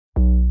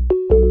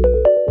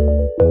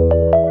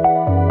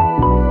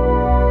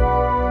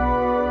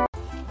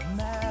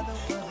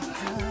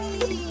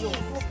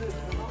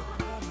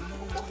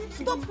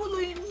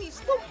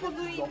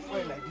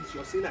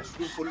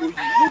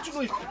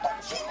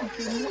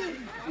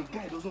If a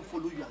guy doesn't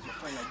follow you as your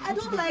friend,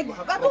 like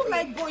I don't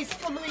like boys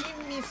following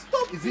me.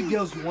 Stop. Is it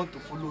girls who want to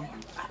follow you?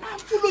 I'm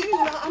following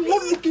you now. I'm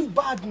not looking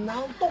bad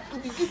now. Talk to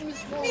me. Give me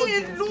small.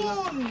 Me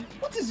alone.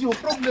 What is your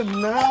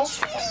problem now?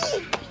 See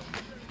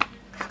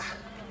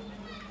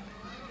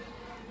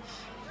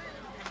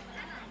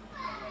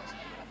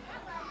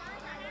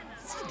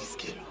this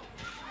girl.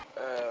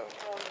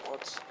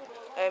 What?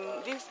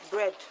 This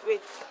bread.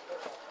 Wait.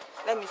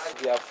 Let me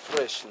see. They are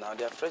fresh now.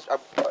 They are fresh. I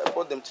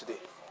bought them today.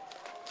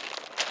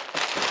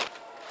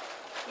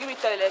 Give me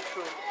toilet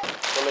roll.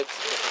 Toilet.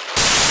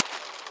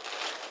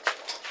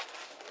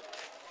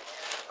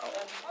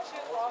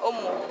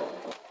 Omo.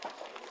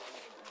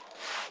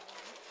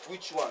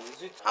 Which one?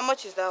 Is it? How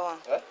much is that one?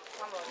 Eh?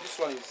 This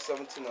one is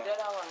 17 naira. The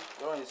other one.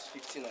 The one is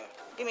 15 naira.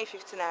 Give me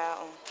 15 naira.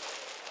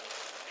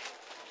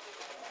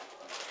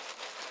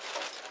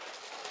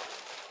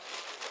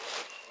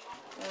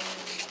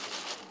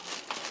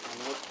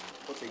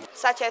 What again?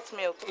 Sachet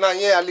milk. Nah,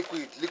 yeah,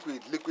 liquid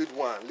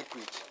one.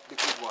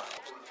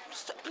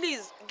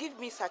 Please give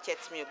me sachet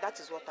milk. That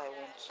is what I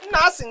want.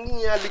 Nothing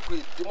here,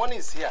 liquid. The money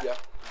is here. Yeah.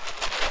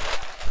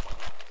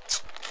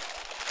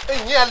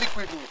 Hey, yeah,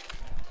 liquid.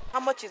 How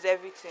much is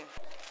everything?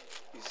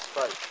 It's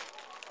 5.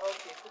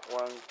 Okay.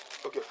 1.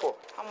 Okay, 4.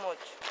 How much?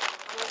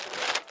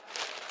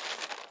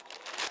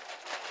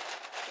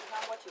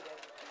 How much is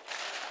everything?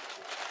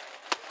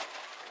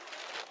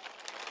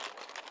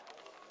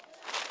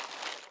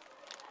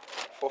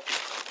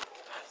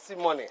 See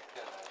money.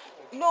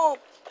 No,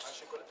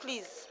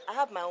 please. I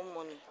have my own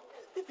money.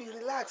 Baby,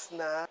 relax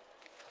now.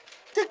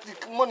 Take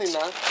the money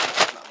now.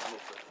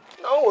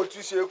 Now what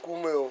you say,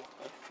 Kume?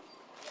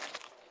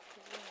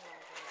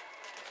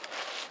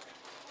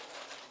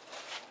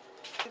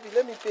 Baby,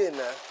 let me pay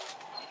now.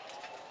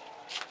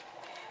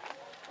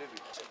 Baby.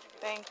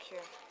 Thank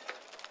you.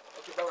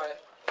 Okay, bye-bye.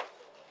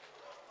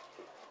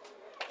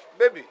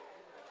 Baby.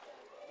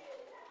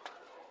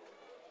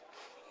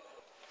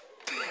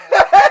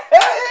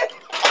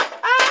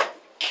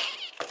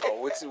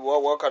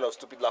 What kind of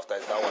stupid laughter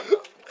is that one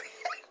now?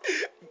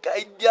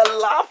 Guy, they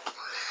laugh.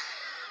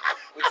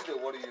 What did they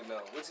worry you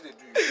now? What did they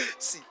do you?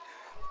 See,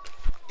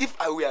 if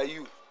I were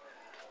you,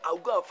 I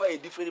would go and find a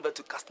different river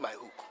to cast my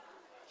hook.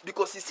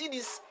 Because you see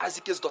this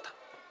Azike's daughter,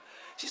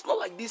 she's not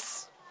like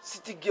these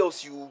city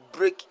girls you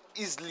break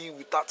easily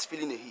without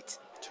feeling a hit.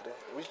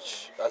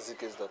 Which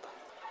Azike's daughter?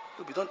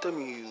 Baby, don't tell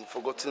me you've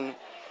forgotten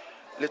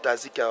later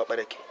Azike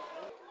Bareke.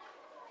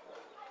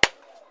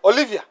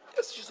 Olivia?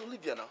 Yes, she's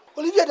Olivia now.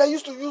 Olivia that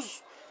used to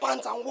use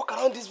pants and walk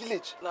around this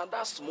village. Now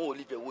that small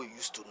Olivia we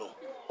used to know.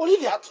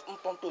 Olivia? That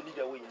Mponto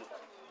Olivia we you know.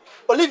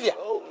 Olivia?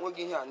 Oh, we're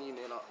getting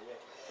here now.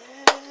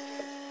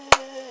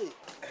 Hey.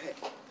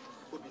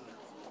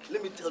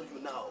 Let me tell you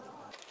now.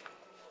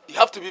 You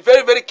have to be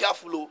very, very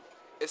careful, oh,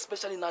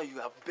 especially now you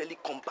have barely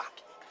come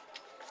back.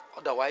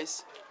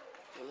 Otherwise,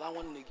 you'll learn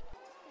one nigga.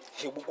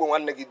 He book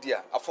one nigga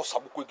dear. I force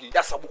Sabuko.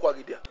 Yes, Sabuko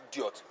there.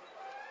 Idiot.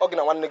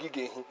 Ogina one nigga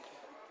gay.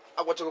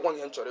 I watch one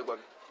here. Idiot.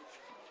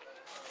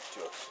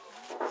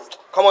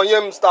 Come on,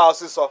 yem star,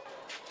 sister.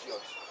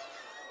 Idiot.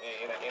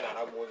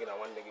 I'm working on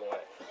one nigga one.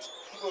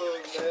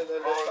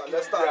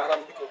 Let's start.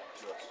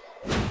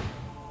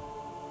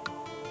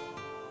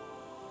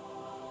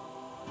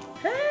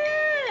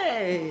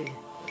 Hey!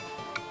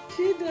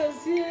 She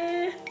does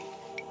here.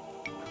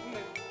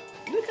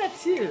 Look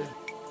at you.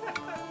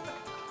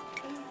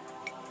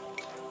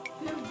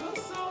 You've got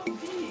so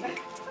big.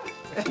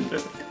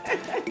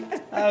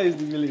 How is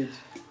the village?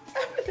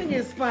 Everything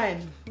is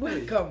fine.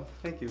 Welcome.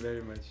 Thank you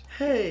very much.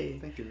 Hey.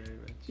 Thank you very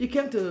much. You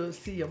came to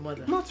see your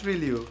mother? Not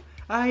really. Oh.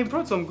 I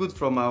brought some goods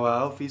from our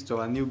office to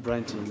our new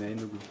branch in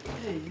Enugu.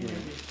 Hey, yeah.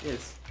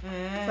 Yes.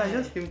 Hey. So I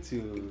just came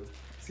to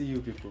see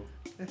you people.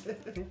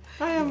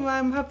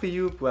 I'm happy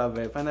you people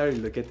have finally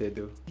relocated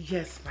though.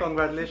 Yes.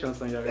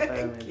 Congratulations on your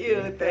retirement.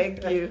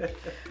 Thank you.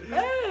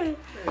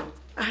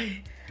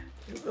 Hey.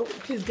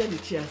 Please get the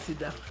chair and sit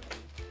down.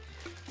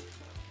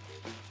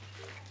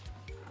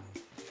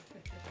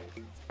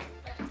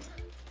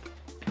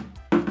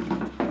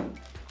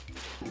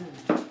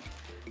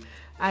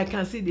 I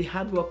can see the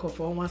hard work of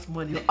Oma's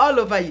money all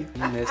over you.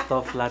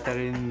 Stop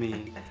flattering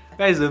me.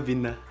 Where is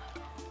Obina?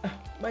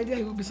 My dear,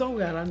 he will be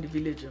somewhere around the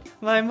village.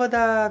 My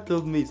mother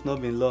told me it's not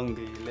been long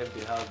he left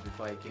the house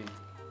before I came.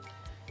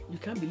 You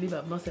can't believe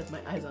I've not set my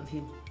eyes on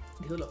him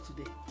the whole of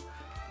today.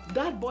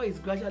 That boy is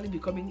gradually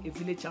becoming a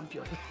village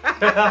champion.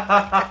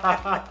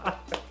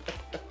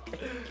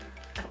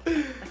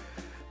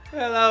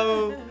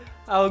 Well,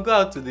 I'll go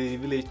out to the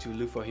village to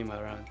look for him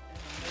around.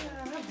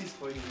 I have this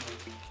for you.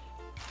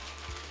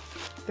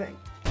 Thanks.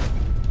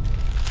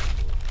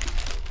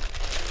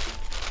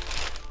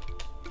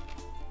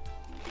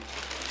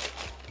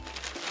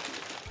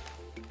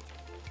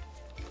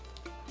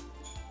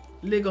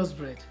 Lagos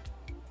bread.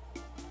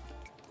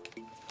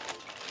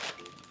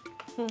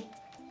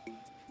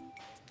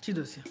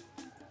 Chidosia,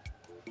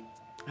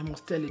 I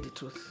must tell you the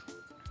truth.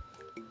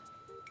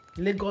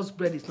 Lagos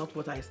bread is not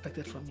what I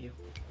expected from you.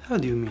 How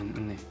do you mean,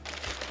 Nne?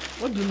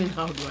 What do you mean,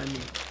 how do I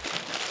mean?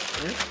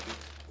 Eh?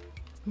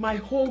 My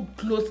whole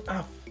close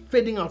half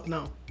fading out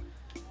now.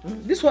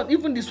 This one,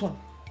 even this one,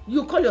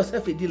 you call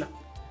yourself a dealer.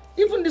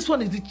 Even this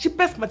one is the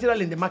cheapest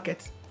material in the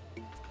market.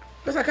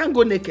 Because I can't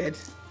go naked.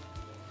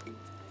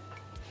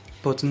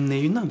 But you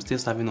know I'm still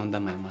serving under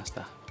my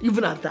master.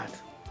 Even at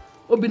that,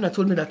 Obina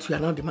told me that you are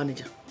now the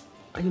manager.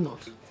 Are you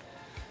not?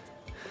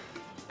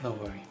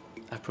 Don't worry.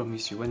 I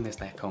promise you, when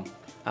next I come,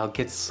 I'll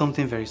get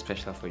something very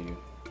special for you.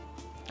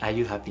 Are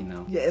you happy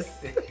now?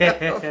 Yes.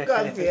 Of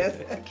course, yes.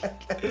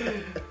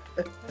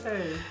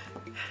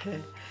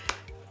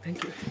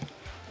 Thank you.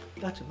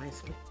 That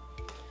reminds me.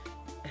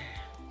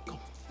 Come.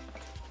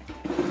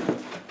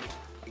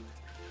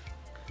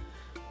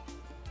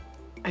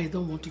 I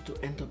don't want you to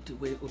end up the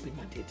way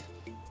Obina did.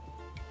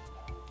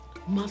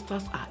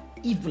 Masters are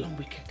evil and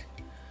wicked.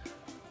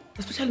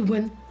 Especially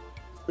when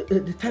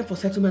the time for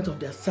settlement of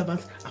their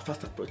servants are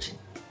fast approaching.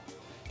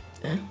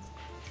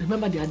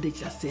 Remember the adage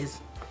that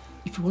says,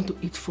 if you want to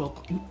eat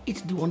frog, you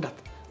eat the one that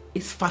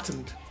is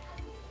fattened.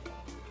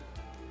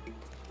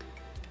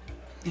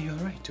 You're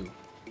right too.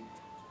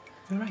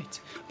 You're right.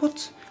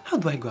 But how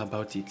do I go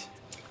about it?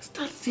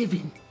 Start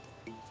saving.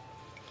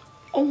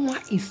 Onwa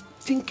is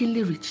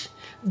stinkingly rich.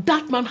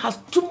 That man has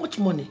too much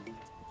money.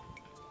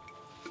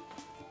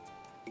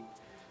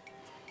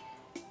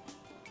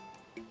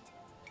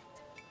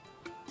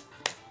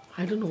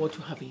 I don't know what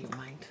you have in your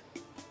mind.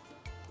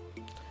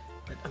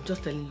 But I'm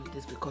just telling you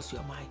this because you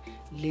are my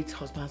late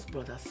husband's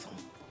brother's son.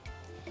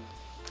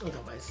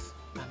 Otherwise,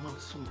 my mom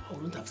soon, I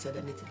wouldn't have said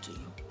anything to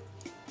you.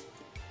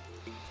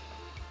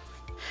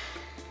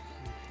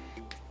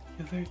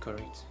 You're very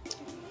correct.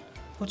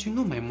 But you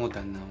know my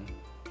mother now.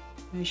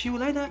 She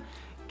will either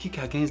kick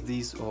against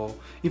this or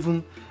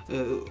even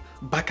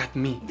back at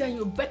me. Then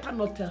you better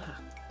not tell her.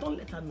 Don't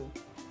let her know.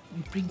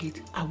 You bring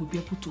it, I will be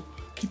able to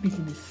keep it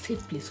in a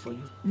safe place for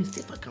you, in a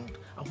safe account.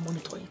 I'll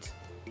monitor it.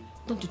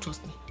 Don't you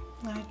trust me?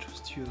 I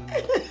trust you.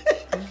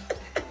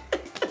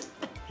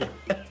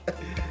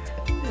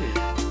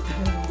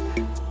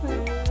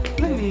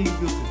 Let me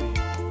go today.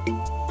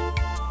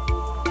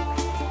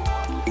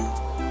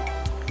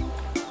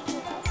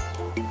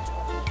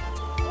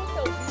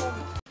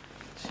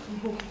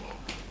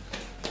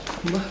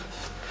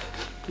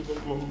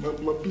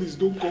 Ma, please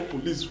don't call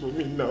police for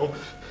me now.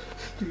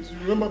 Please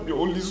remember I'm your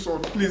only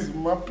son. Please,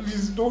 ma,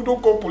 please don't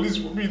call police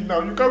for me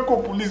now. You can't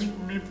call police for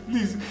me,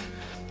 please.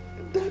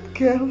 That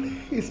girl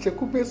is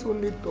Chekube's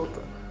only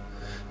daughter.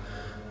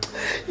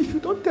 If you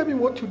don't tell me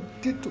what you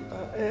did to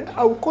her,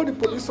 I will call the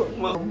police on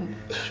you.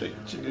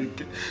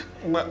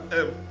 Ma,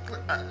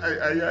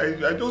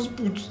 I just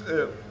put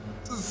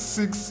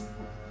 6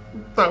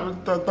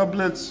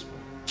 tablets.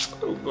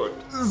 Oh God,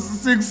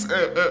 6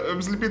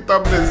 sleeping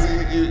tablets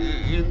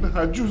in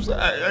her juice.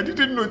 I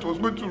didn't know it was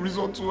going to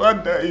result to her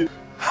dying.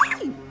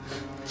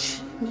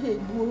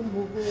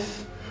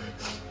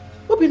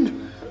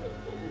 Obin,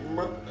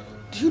 Ma,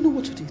 do you know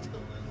what you did?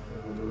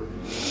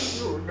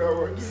 no,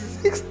 now I didn't.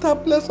 6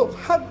 tablets of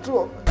hard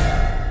drug.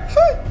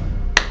 Hey!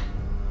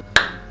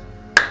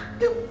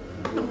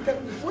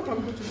 What am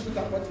I going to do with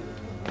that body?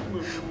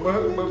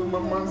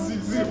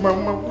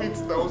 Mama, wait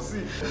now,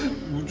 see.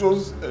 You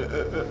just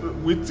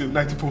wait till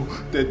nightfall.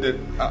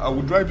 Then I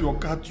will drive your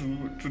car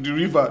to the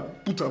river,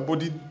 put her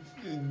body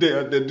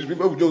there, then the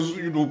river will just,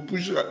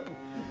 push her,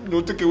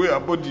 take away her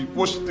body,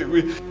 wash it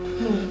away.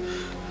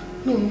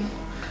 No,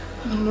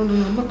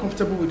 I'm not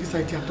comfortable with this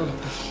idea at all.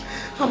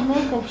 I'm not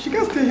comfortable. She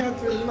can't stay here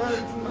till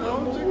night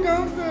now. She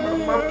can't stay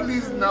here. Mama,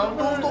 please now.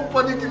 Don't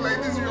panicking like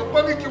this. You're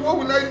panicking. What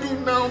will I do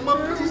now?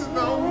 Mama, please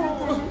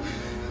now.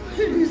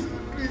 Please.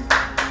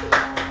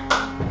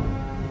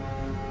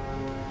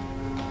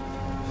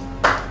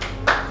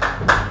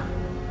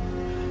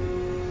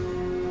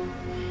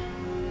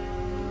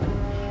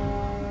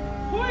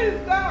 Who is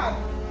that?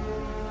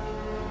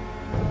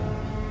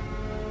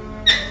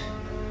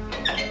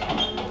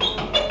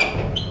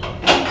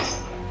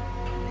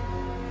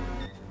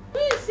 Who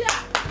is here?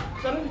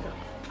 Veronica.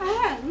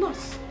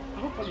 Nurse. I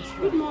hope all is well.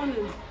 Good morning.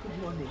 Good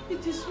morning.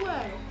 It is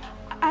well.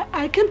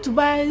 I came to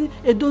buy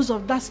a dose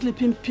of that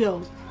sleeping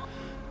pill.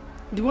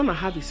 The one I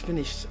have is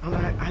finished, and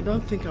I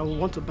don't think I will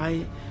want to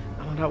buy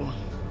another one.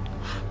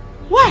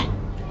 Why?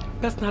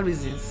 Personal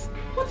reasons.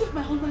 What if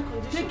my husband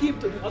condition? Take him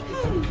to the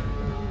hospital. Hey.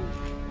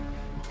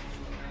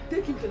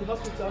 Take him to the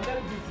hospital. I'm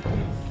very busy,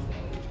 please.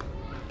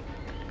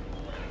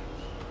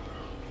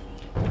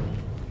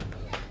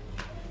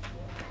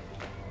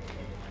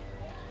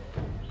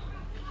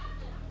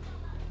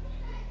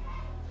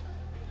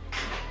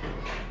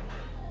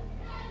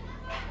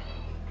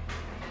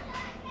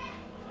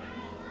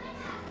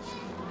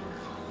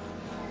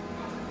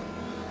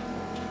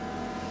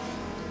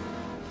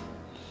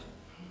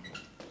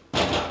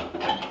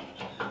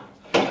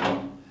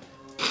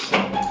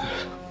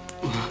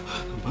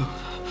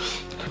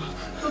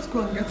 Go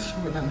and get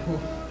shovel and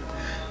hoe.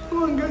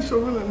 Go and get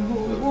shovel and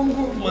hoe. Go.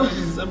 Ma,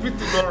 is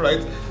everything all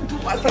right? Do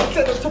as I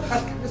said, stop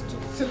asking these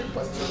silly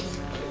questions.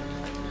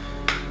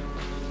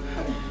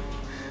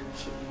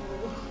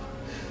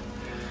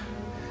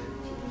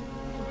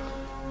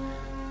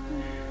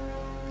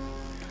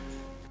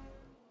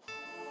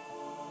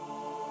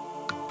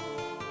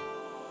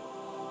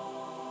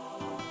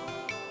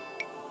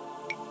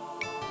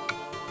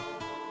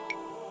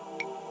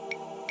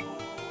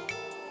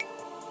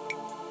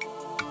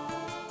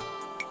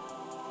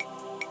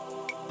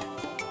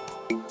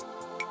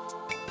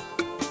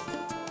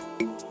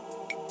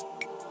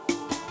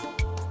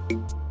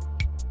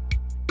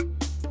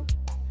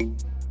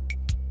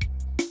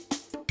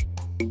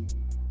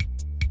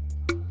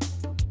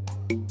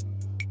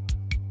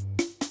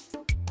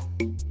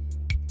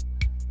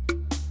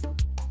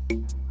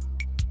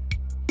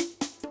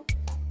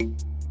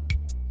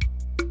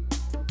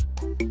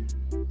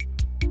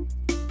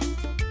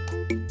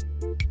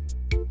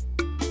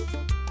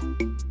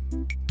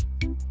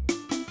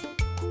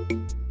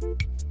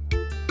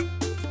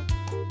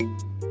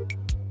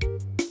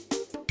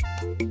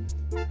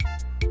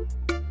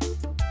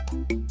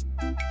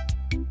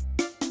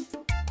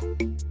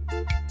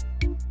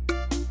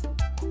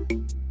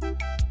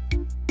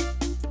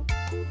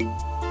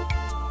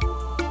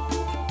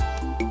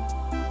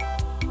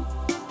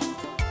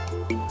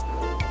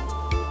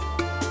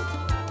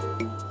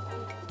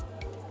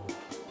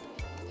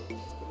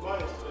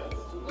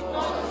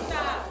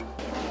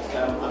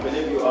 I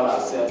believe you all are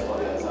set for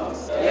the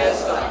exams.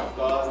 Yes, sir.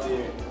 Because the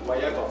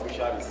WAEC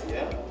official is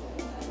here.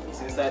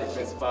 It's inside the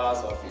principal's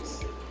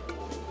office.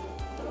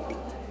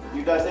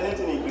 If there's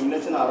anything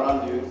incriminating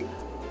around you,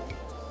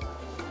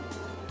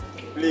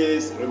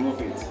 please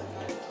remove it.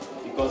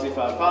 Because if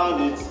I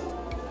found it,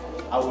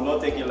 I will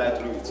not take it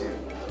lightly with you.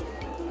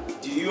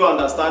 Do you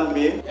understand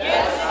me?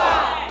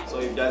 Yes, sir. So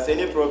if there's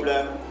any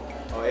problem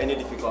or any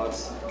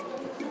difficulty,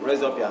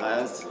 raise up your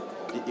hands.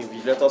 The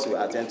invigilators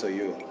will attend to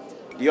you.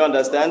 Do you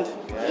understand?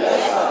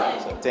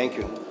 Yes, sir. So thank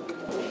you.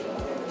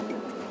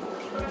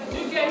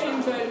 You get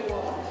him very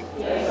well.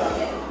 Yes,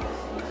 sir.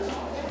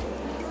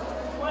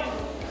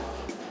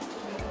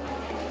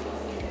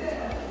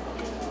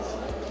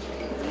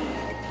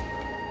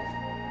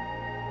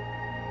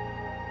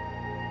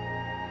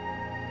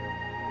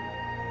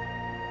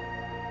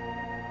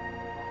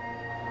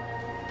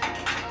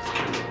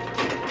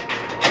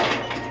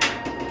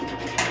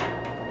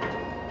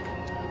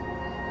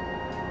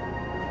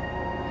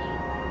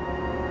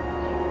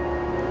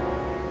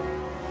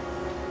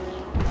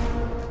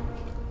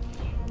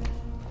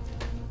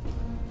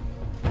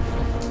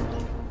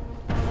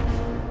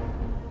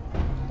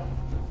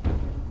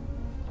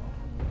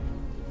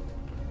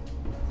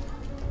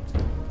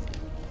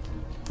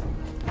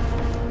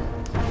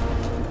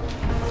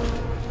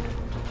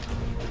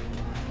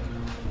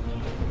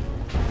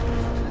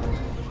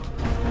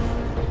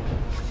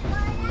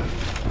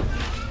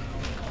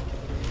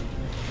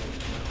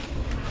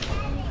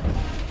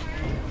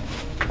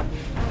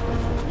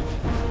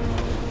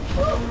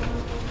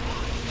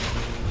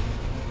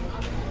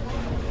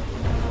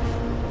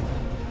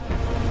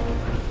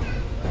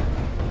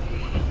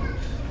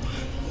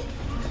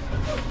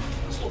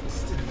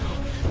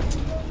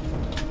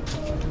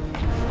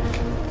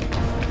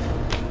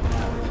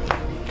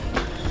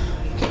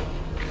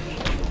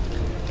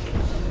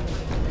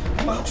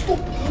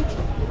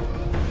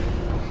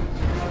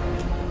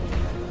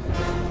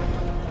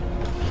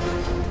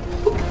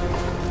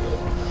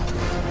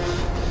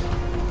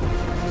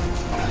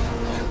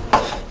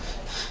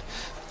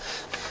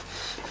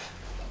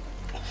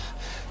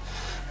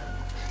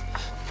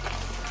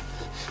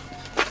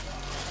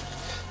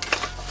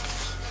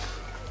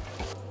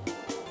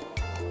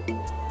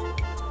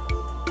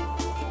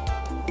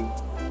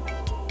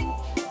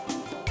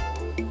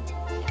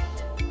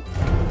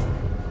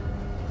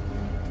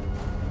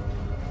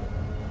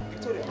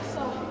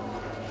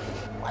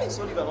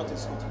 Oliver not in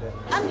school today?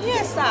 I'm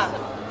here, sir.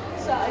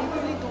 Sir, I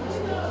really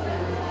don't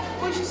know.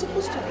 But she's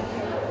supposed to be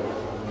here.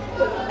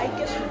 But I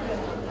guess she'll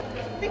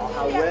be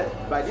here.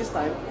 Well, by this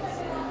time...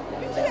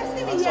 Victoria,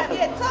 see me here. I'm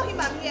here. Tell him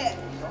I'm here.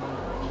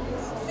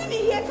 See me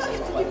here. Tell him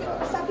to give me...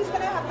 Sir, please,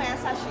 can I have my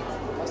answer sheet?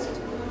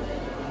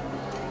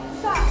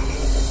 Sir.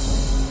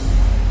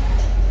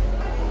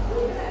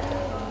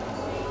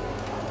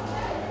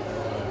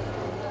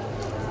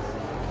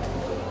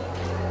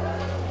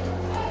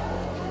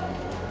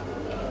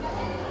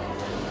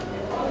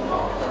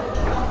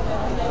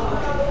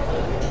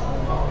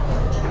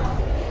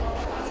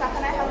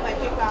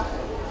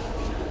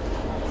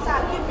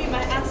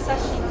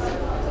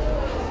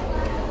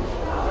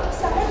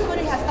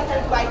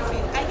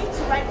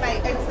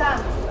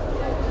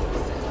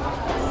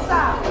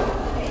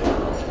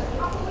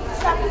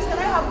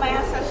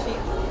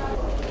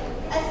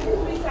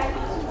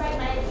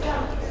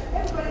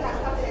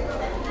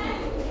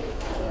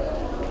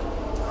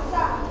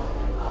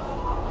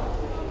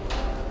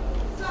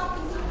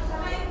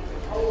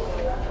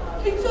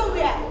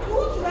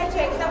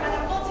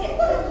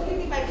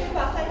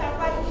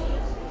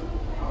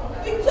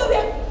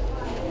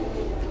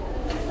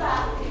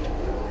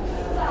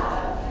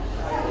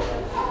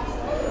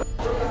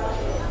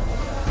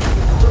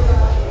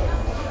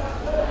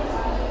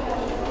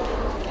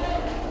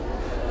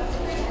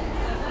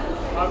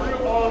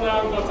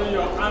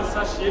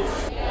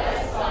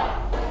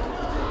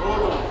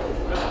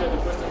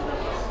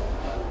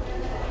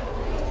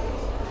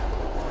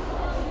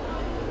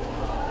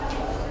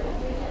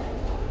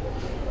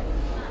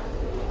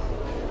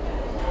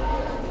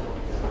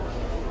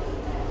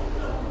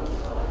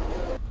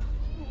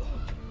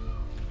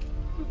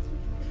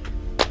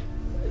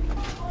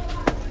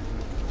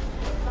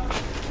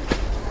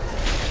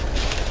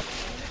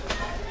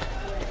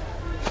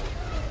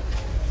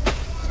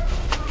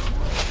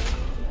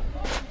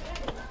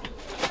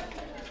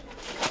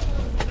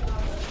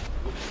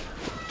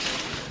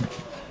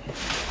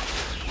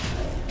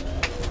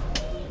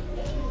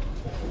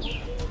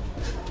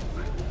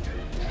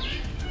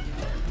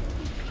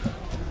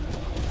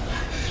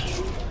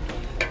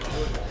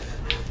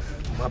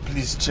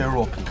 please cheer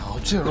up now.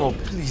 Cheer up,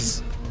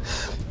 please.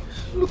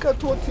 Look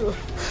at what your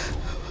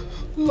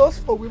loss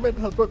for women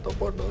has brought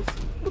upon us.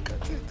 Look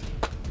at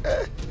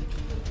it.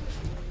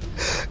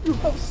 You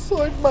have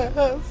soiled my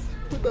hands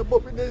with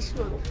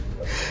abomination.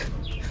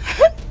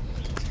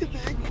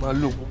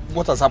 Man, look,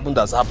 what has happened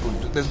has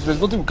happened. There's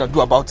nothing we can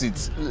do about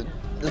it.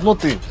 There's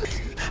nothing.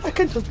 I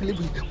can't just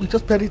believe we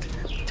just buried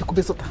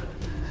Chekube Sota.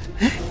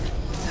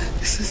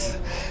 This is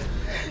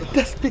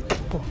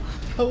despicable.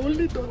 I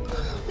only don't.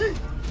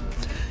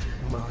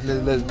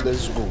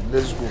 Let's go.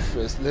 Let's go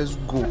first. Let's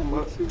go.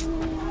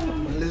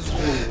 Let's go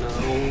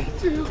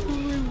now.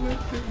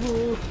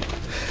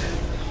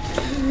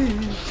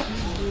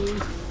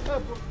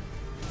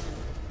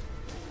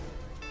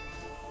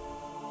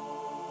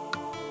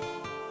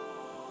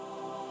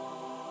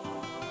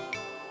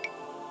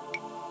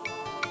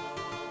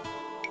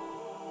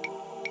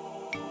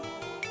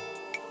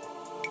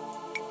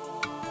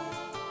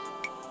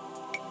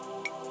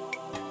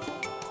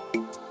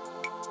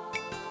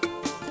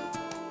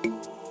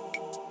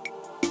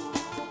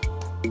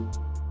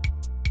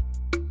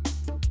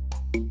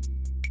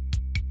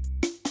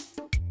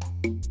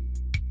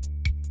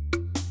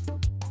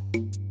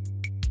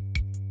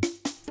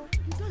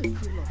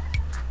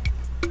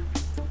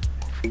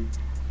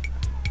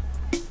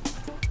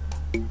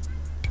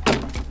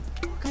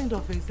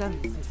 Exam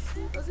is this?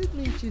 Does it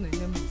mean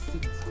Chinonyem is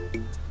sick?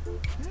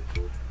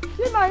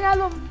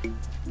 Chinonyalum!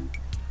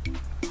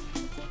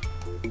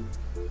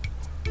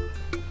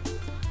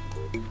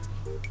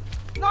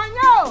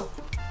 Nonyo!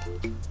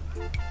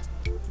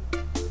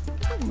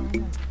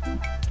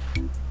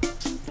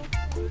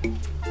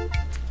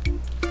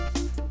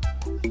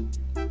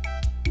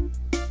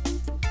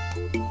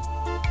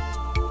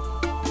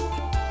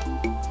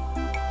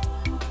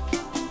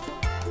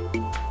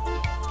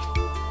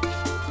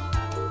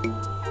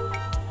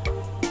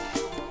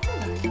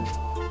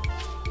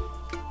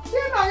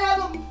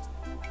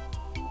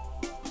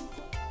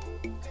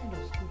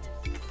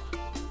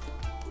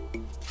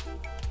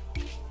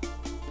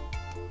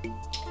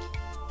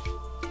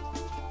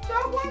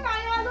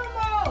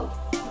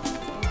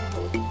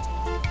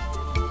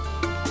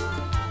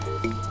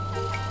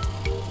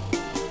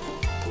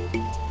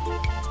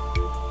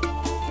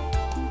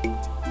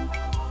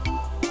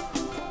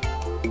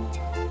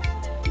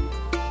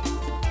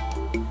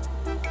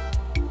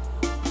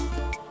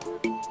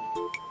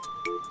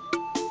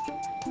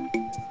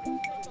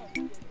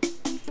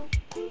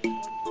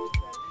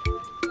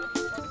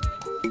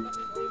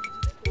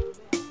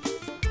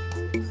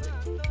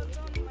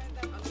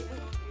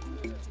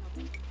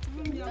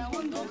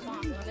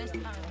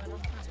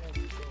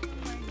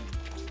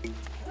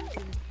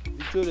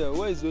 Victoria,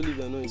 why is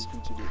Olivia not in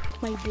school today?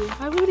 My dear,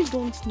 I really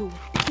don't know.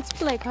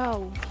 It's like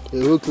how? A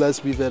whole class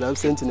prefect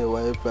absent in a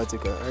YF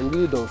practical. I'm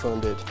really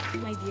dumbfounded.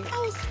 My dear,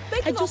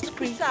 I just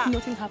pray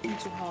nothing happened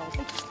to her.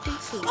 I just think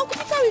so. Uncle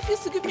Peter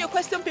refused to give me a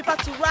question paper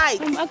to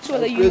write.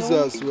 Actually, you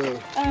know. As well,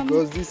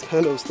 because this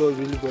kind of stuff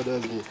really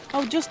bothers me.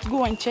 I'll just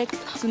go and check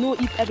to know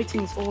if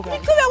everything is all right.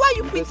 Victoria, why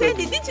are you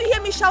pretending? Didn't you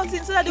hear me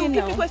shouting so that they will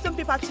give me question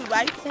paper to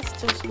write?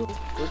 Let's just go.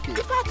 Okay. In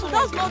fact,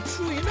 that's not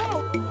true, you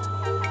know.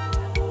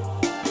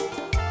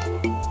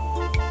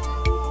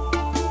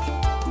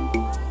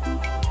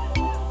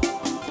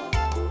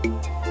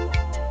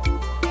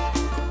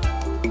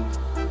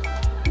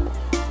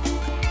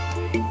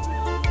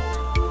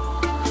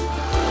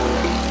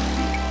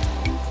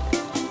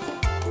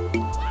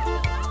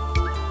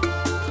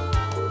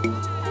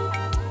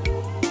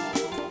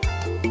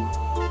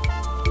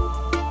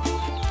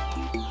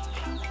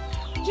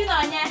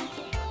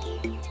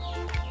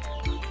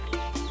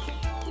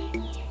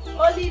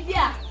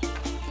 Olivia.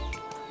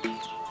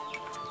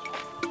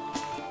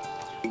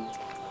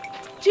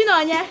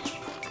 Chinonye.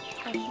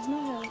 She's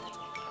not here.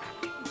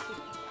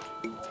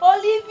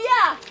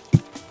 Olivia.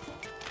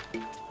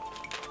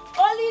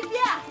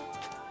 Olivia.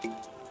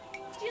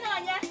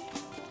 Chinonye.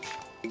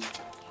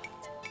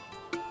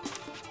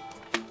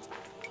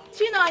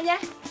 Chinonye.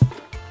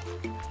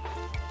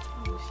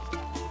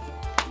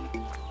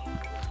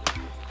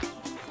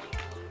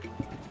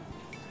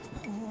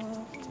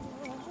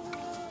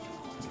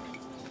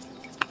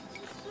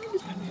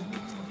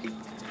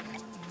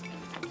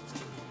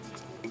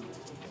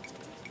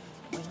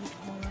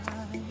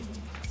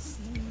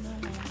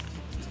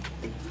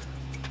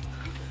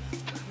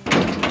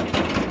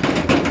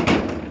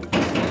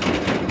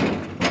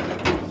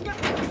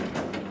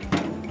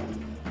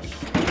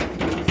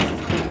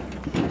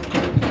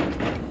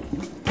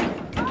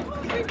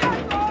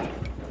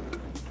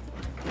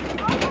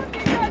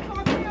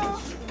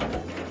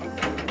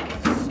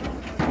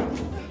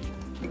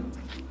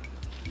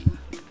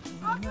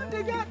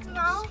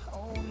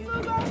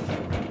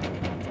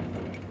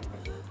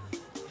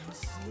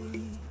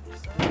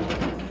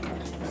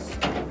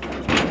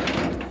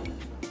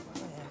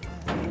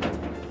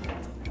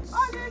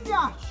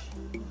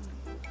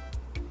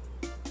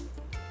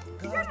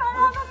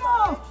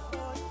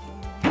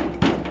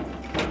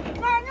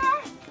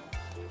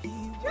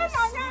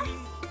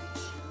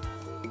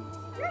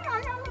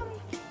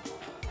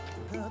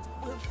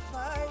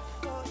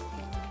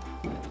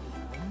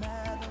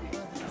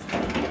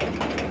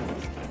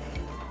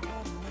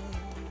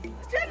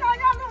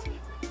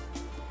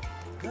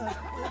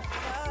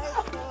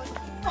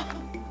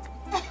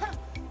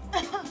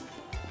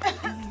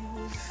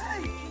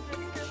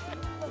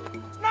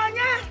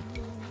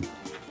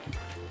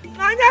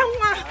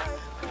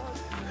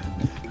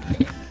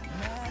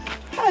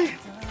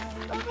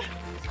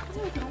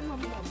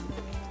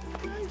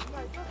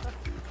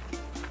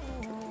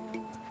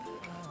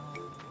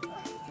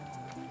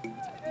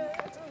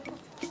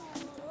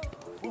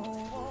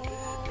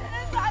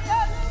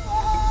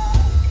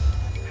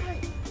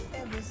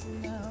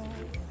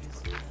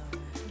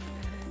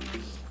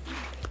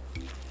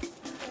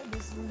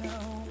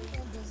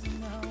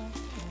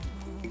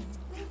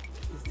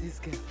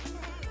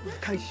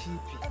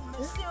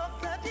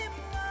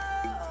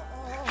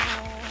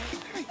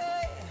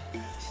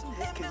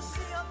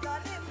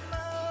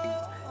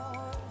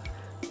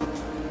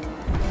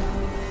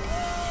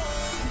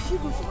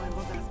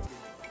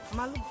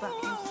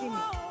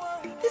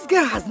 This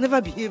girl has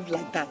never behaved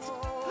like that.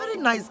 Very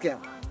nice girl.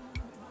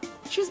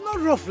 She's not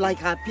rough like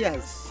her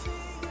peers.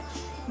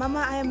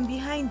 Mama, I am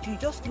behind you.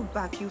 Just look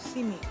back, you'll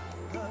see me.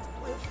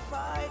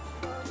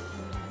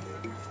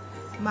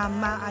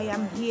 Mama, I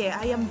am here.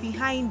 I am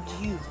behind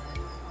you.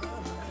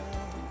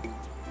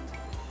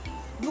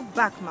 Look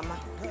back, Mama.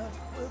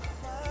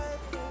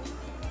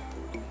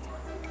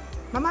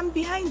 Mama, I'm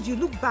behind you.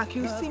 Look back,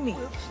 you'll see me.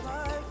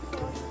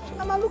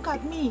 Mama, look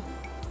at me.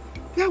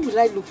 Where will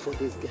I look for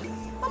this girl?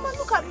 Mama,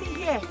 look at me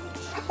here.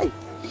 Hi.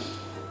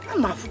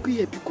 I'm a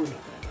fuki epikoni.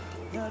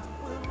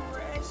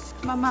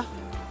 Mama.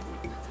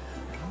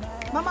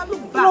 Mama,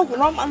 look back.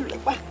 Mama,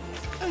 look back.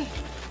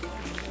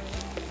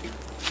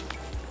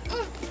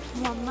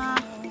 Mama.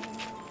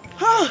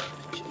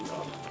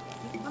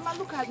 Mama,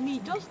 look at me.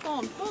 Just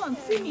turn. Turn.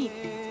 See me.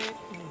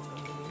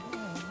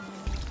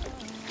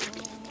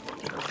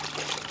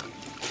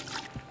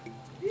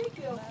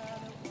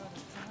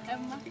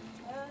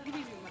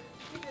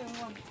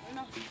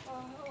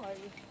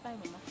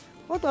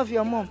 What of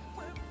your mom?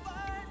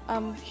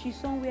 She's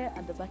somewhere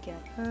at the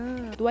backyard.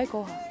 Do I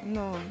call her?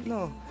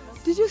 No.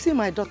 Did you see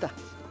my daughter?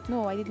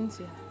 No, I didn't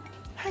see her.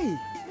 Hey,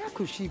 where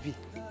could she be?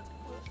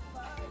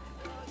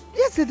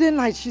 Yesterday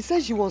night, she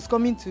said she was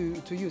coming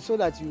to you so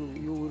that you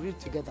will read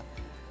together.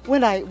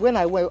 When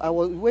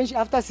she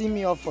after seeing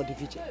me off for the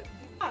vigil.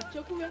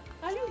 Chokume,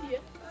 are you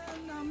here?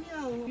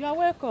 You are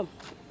welcome.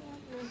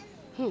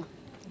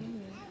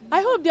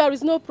 I hope there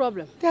is no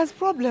problem. There's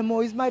problem,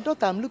 it's my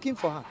daughter. I'm looking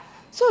for her.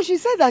 So she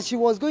said that she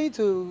was going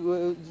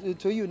to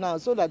you now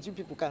so that you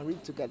people can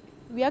read together.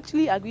 We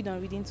actually agreed on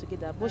reading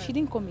together, but she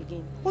didn't come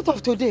again. What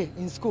of today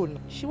in school?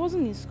 She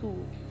wasn't in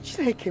school.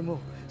 She came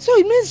home. So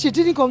it means she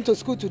didn't come to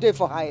school today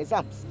for her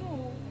exams?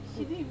 No,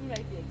 she didn't even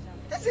write the exam.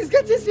 This is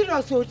getting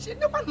serious. So she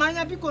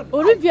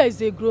Olivia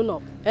is a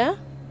grown-up.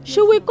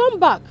 She will come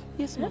back.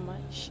 Yes, Mama.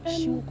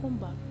 She will come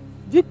back.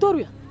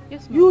 Victoria,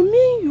 yes, Mama. You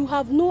mean you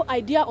have no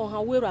idea on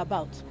her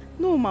whereabouts?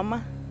 No,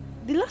 Mama.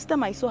 The last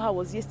time I saw her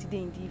was yesterday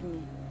in the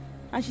evening.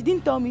 And she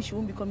didn't tell me she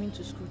won't be coming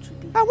to school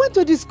today. I went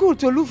to the school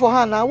to look for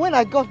her now. When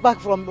I got back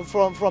from the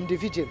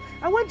vigil,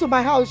 I went to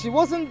my house. She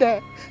wasn't there.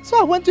 So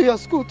I went to your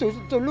school to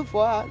look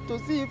for her, to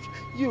see if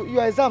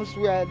your exams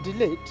were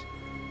delayed.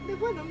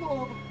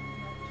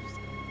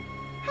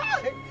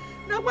 Hi!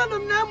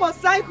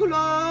 Motorcycle!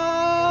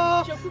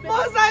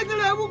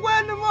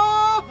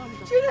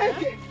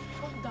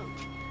 Calm down.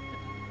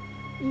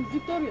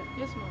 Victoria.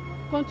 Yes, Mama.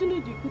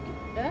 Continue the cooking.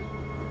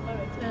 All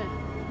right.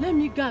 Let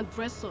me go and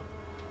dress up.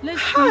 Let's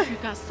see if we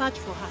can search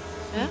for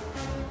her.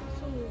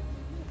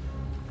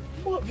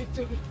 What,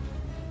 Victoria?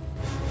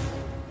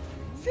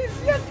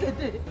 Since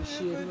yesterday.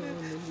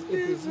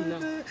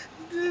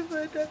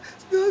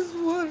 Those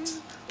ones.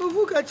 Don't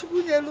worry.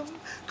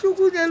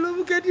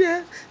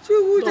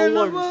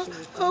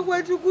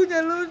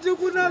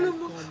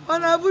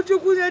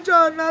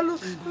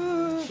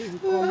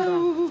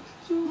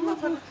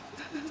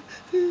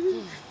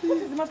 What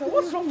is the matter?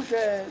 What's wrong with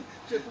her?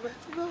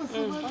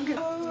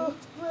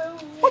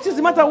 What is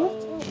the matter?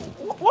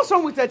 What's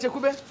wrong with her,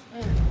 Chekube?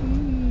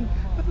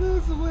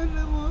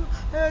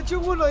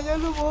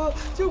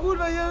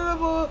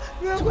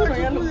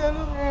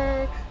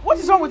 What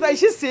is wrong with her? Is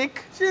she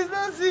sick? She's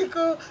not sick.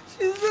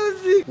 She's not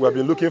sick. We have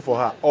been looking for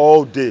her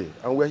all day,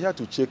 and we're here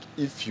to check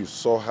if you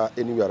saw her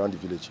anywhere around the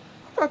village.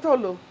 Not at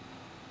all.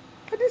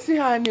 I didn't see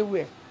her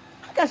anywhere.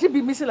 How can she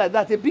be missing like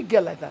that? A big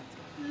girl like that?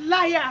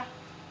 Liar!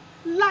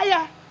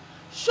 Liar!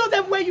 Show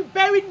them where you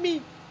buried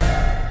me!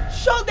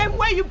 Show them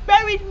where you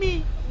buried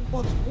me!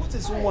 But what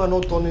is someone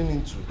not turning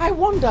into? I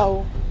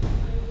wonder.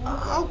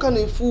 How can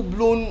a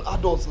full-blown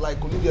adult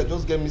like Olivia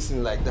just get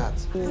missing like that?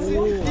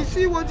 You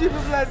see what you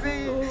people are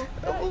saying?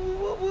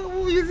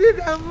 You see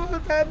that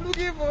I'm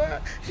looking for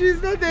her.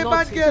 She's not a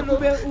bad girl.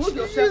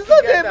 She's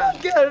not a bad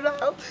girl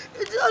now.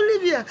 It's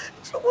Olivia.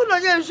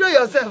 Show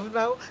yourself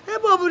now.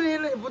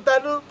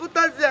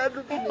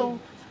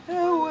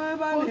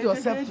 Hold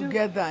yourself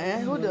together,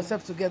 Hold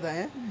yourself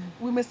together,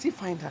 We may still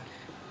find her.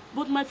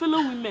 But my fellow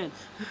women,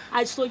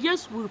 I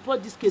suggest we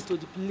report this case to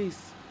the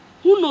police.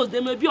 Who knows, they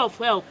may be of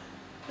help.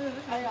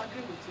 I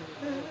agree with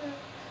you.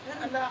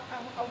 And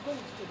I'll go with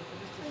you to the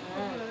police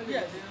station.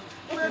 Yes.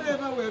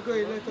 Now we're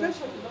going. Let's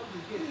go.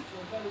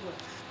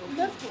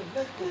 Let's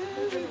go.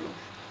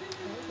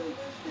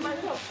 My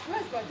love,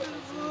 where's my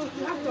daughter?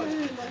 You have to.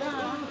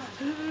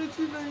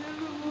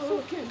 It's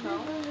okay now.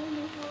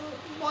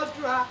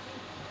 Modra.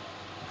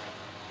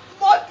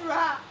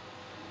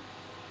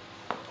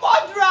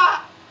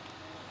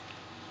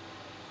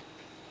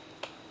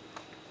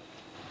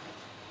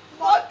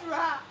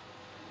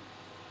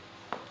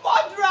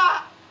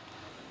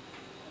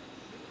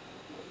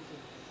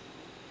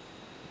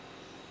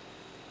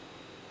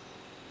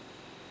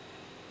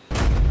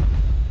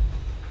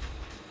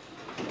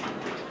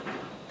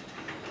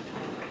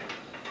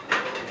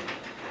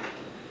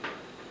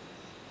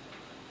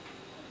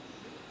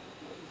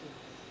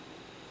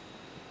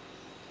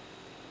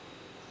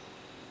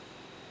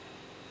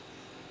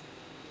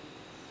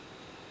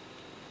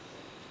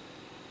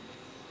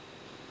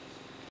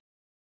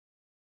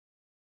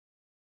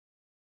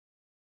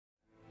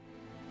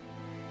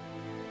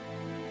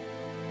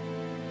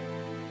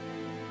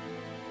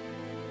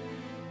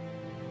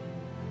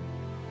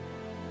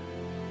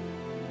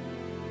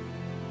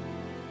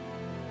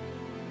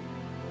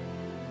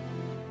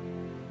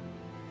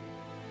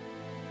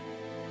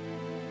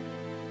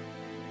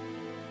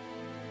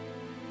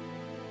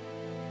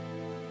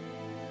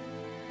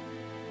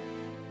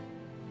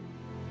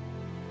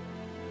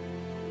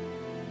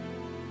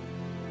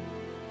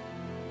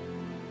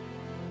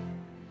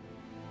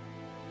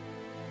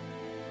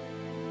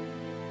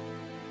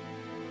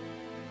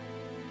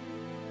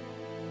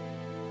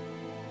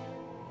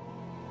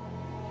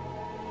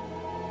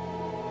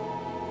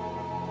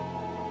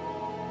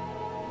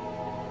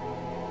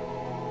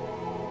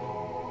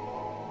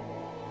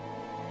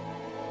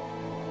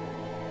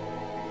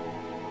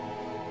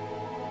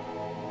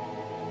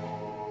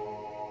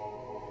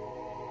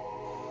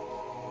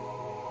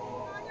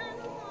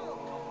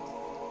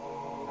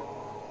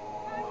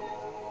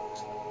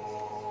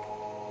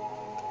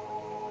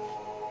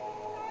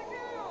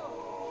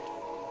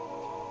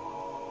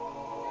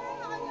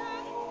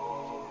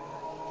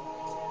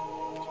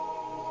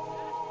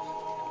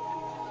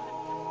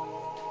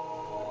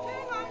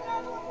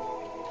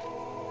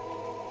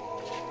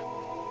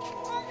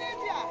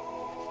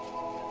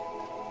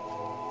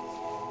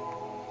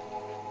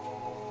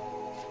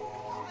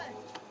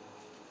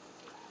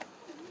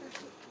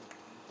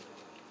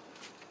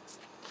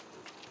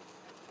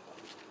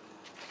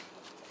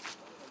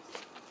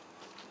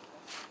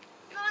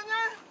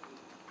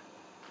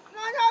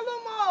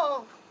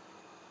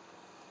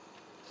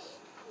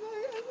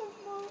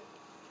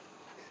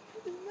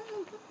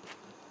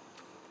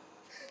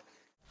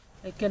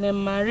 Ekene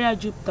Maria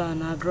jupụtara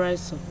na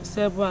Grace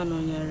Sebu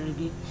anọnyere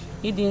gị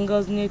ịdị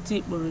ngọzi n'eti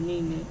ikporo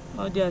niile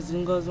ọ dị azị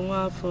ngọzi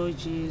nwa afọ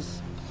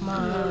Jesu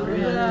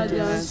Maria dị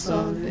nsọ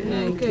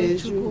nke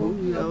Chukwu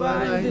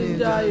yọbara ndị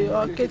dị anyị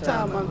ọkịta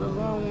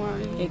amagọba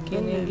nwaanyị.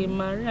 Ekene gị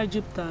Maria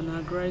jupụtara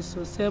na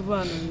Grace Sebu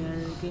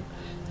anọnyere gị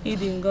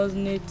ịdị ngọzi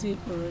n'eti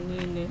ikporo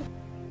niile.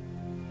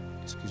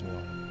 Excuse me.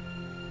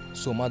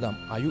 So, madam,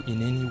 are you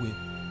in any way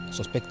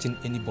suspecting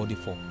anybody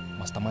for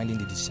masterminding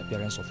the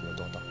disappearance of your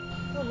daughter?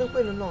 No, no,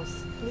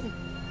 nonsense.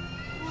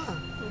 Wow.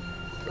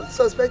 I'm not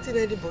suspecting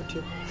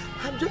anybody.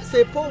 I'm just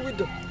a poor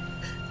widow.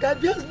 That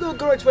bears no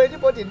grudge for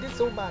anybody in this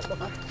home at all.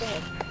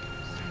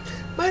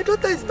 My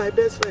daughter is my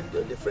best friend, the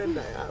only friend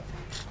I have.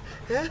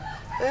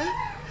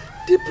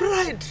 The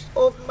pride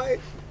of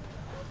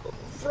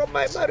from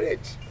my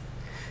marriage.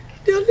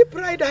 The only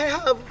pride I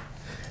have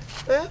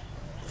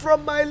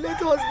from my late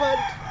husband.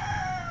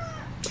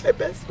 My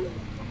best friend.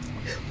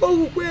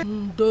 Oh, where?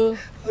 Ndo.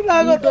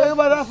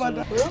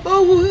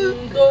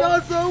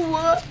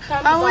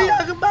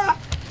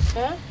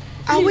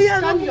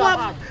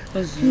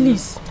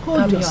 Please,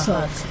 hold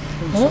yourself.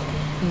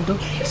 Ndo,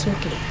 it's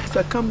okay.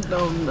 So calm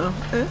down now.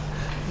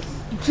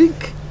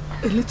 Drink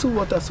a little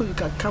water so you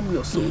can calm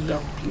your soul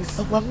down, please.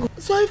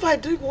 So if I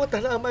drink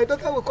water now, my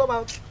daughter will come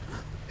out.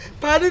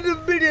 Pardon the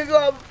meeting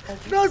of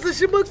no, so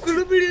she must go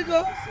to the meeting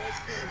of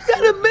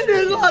the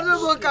meeting of the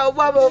book. I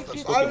want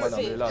to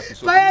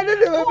but I don't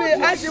know me.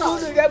 I should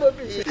want to get me.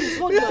 The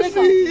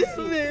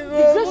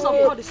grace of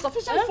God is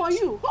sufficient for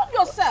you. Hold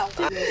yourself.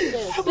 The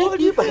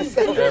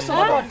grace of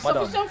God is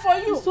sufficient for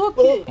you. It's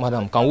okay.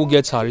 Madam, can we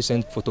get her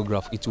recent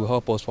photograph? It will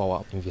help us for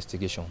our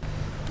investigation.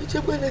 Did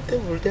you go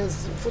anything?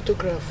 There's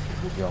photograph.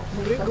 Yeah.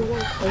 Bring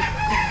one.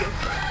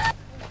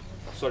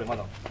 Sorry,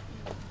 madam.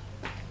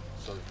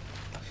 Sorry.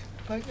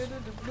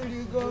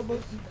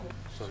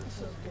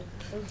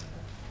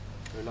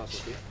 Relax,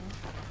 okay?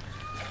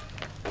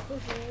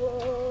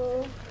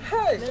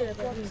 Hey!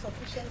 God is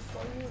sufficient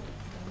for you.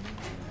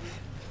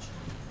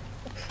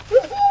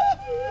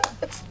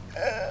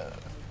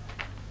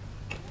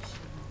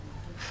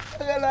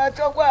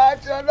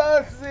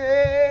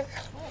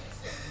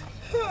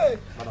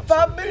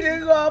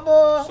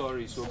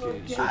 Sorry, it's okay.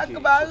 It's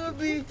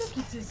okay.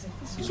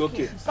 It's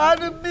okay.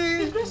 Pardon me.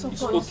 It's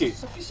okay.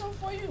 Sufficient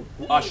for you.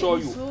 We assure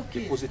you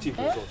the positive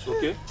results,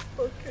 okay?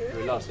 Okay.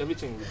 Relax,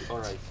 everything will be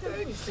alright.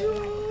 Thank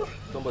you.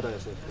 Don't bother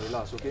yourself.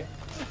 Relax, okay?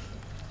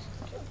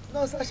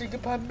 No, sir, she can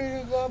pardon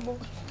me.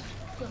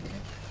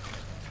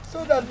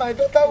 so that my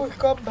daughter will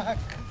come back.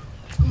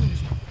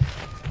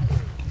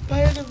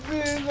 Buy the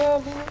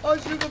bingo, or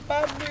she will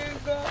buy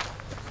bingo.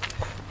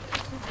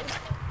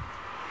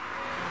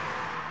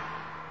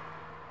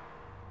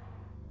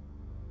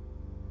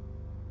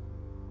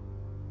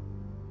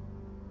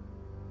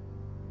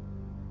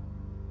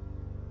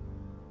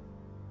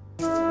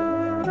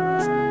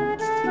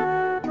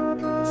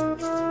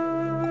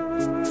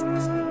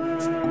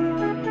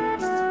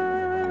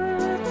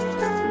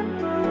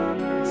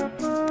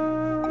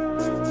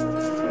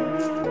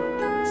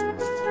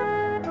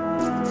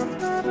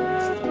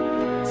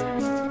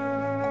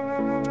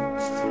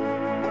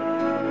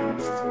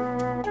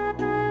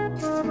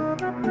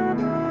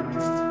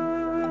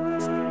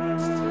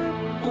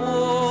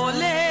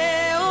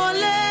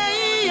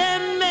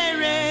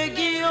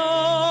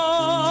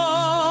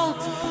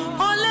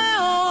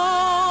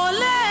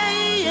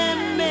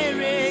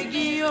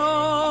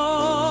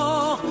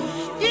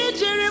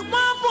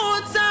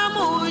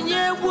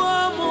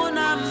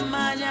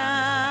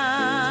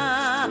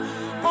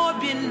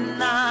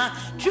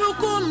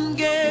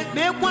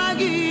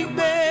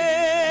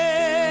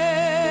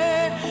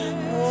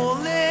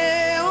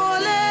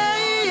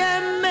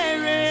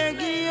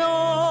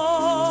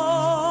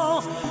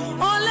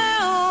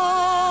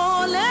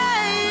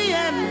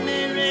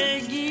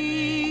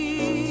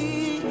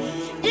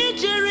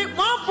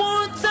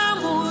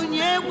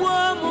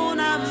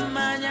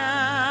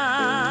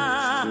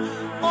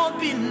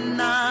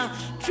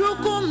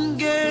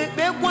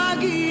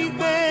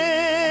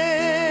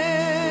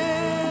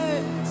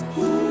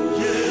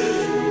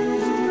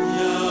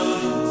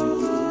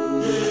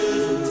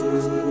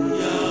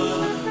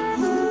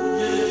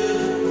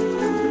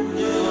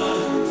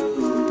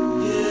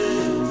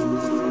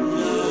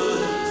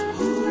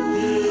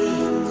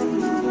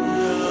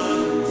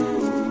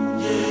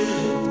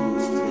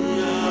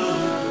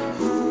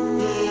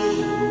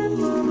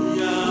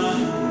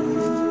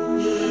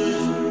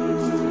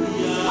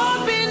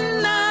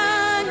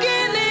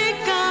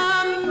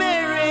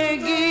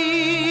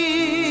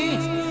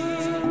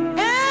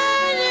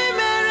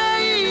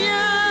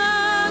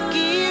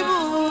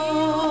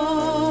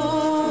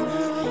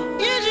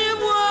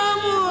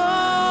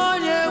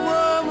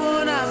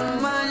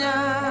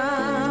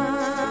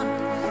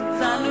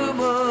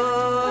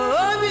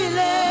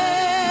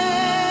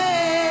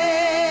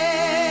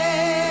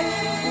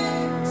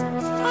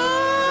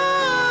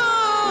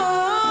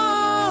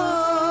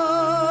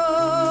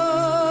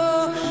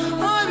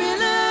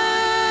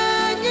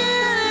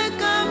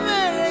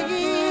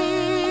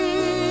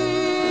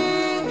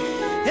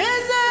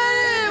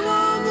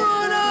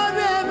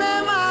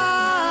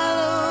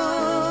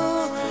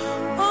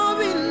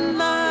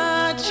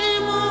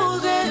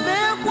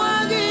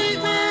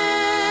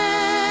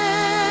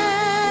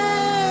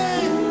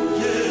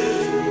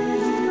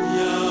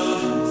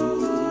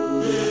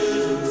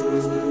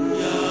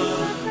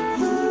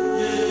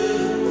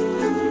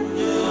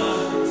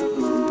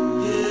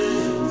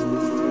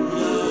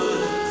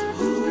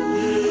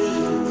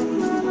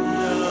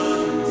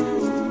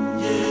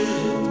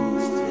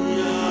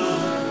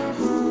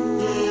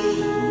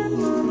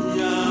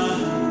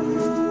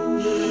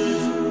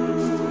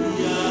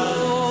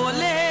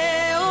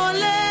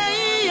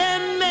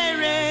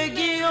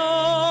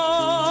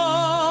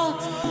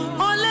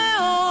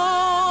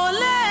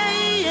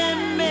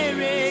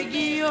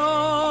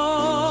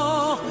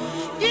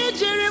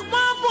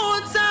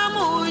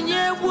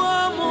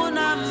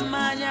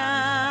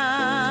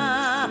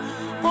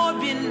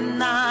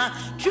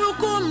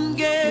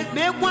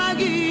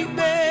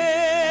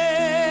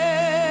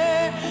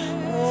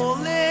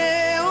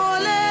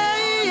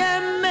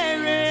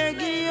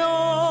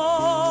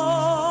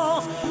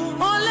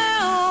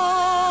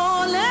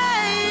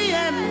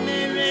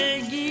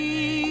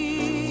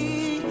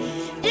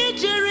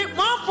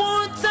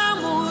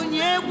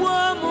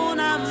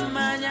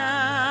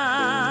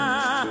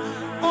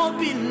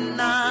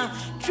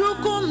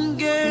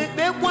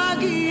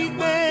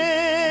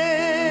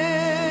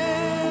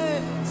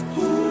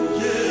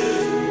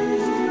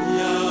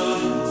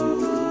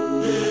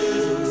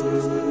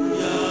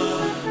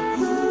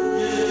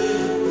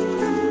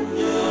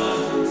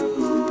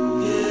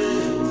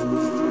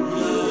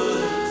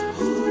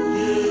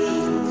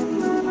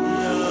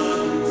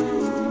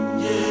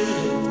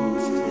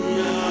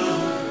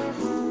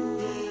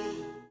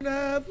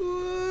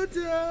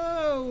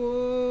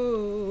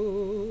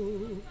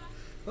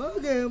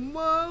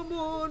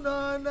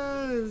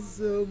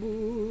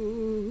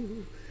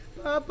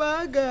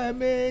 Papa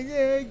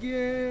gamenye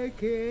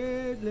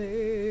gekele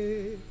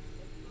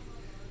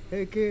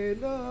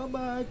ekeno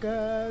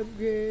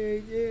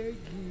makamgenye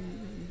gi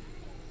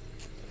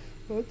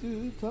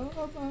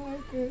otutoma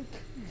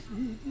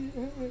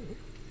ketijie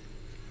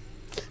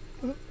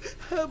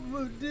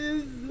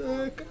abudizo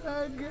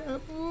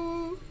kagabu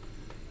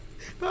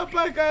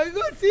Papa can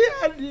go see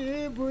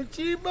Andy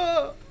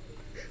Buchimo.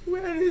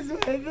 Where is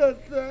my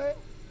daughter?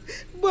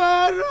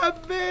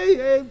 Barabe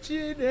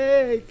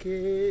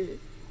Chineke.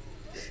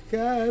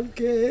 Come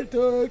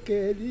keto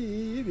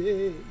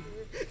kelibe.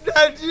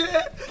 Daddy,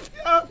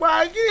 How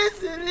I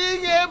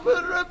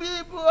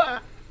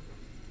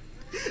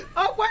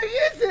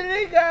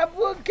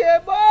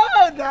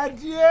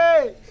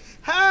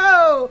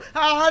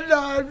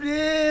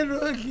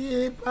don't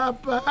need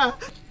Papa.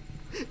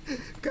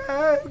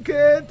 Come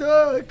get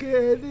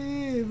okay,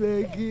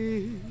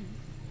 Maggie.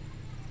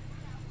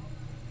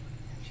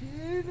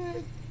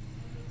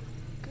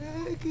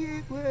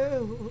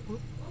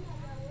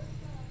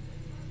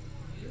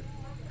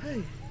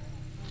 Hey,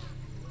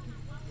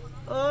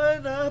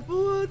 on a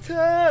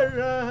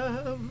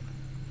butaram,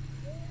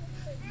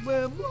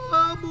 my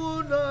mom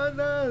on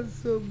a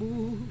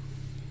sabu,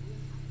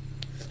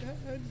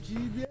 and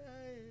Jibia.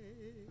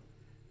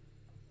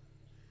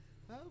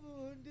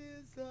 Abundi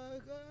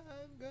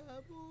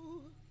Sagangabu,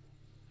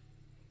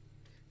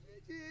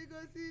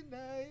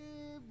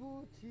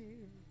 Jigosinaibuchi.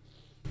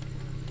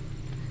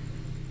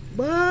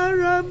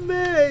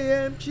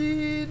 Barameyem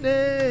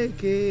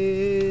Chineke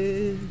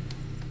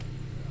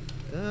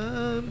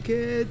Am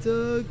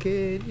Keto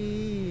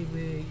Keni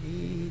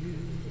Megi.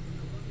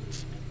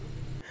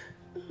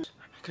 I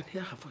can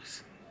hear her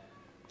voice.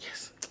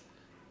 Yes.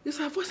 It's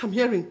her voice I'm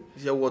hearing.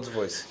 Hear what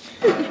voice?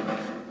 Hearing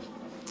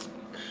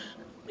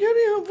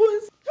her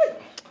voice. Hey.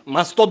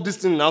 Man, stop this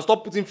thing now.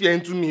 Stop putting fear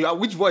into me.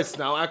 Which voice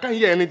now? I can't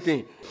hear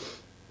anything.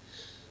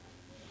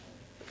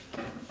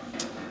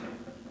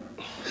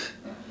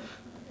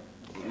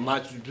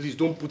 Matt, please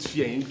don't put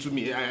fear into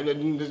me.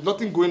 There's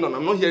nothing going on.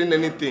 I'm not hearing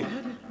anything.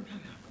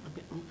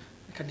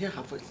 I can hear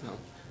her voice now.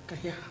 I can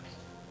hear her.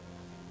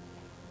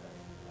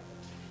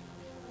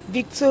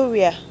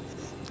 Victoria,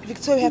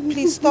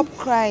 please stop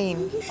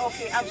crying.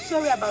 Okay, I'm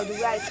sorry about the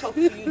way I talked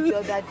to you the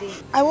other day.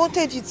 I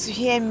wanted you to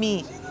hear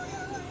me.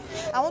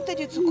 I wanted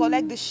you to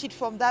collect the shit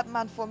from that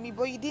man for me,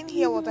 but you didn't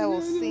hear what I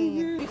was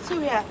saying.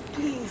 Victoria,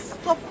 please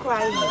stop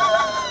crying.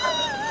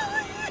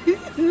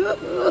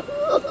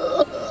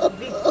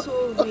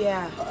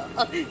 Victoria.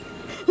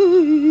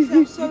 Please,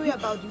 I'm sorry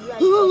about the way I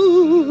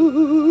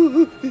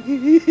talked to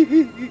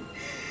you.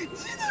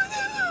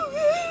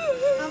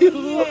 I'm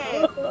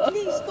here.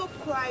 Please stop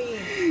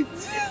crying.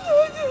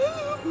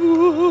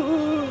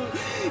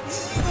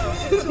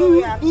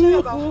 Victoria, I'm sorry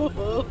about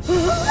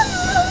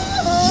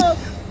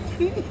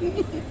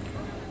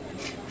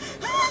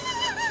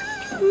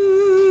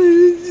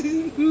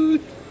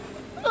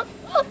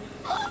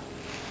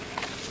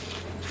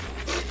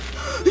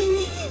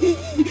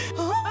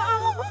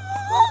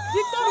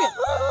Victoria,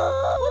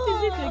 what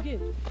is it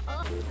again?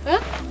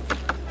 Huh?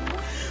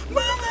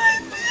 Mama, I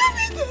feel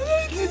it.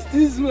 This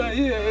is my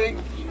head.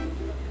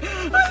 I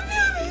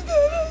feel it.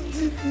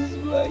 This is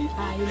my head. I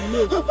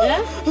know.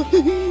 Eh?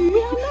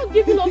 We are not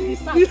giving up the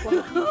search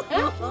for her.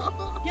 Eh?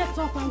 Get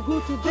up and go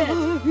to bed.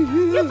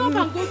 Get up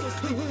and go to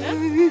sleep. Eh? It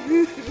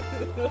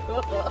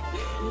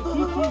is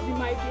easy,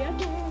 my dear.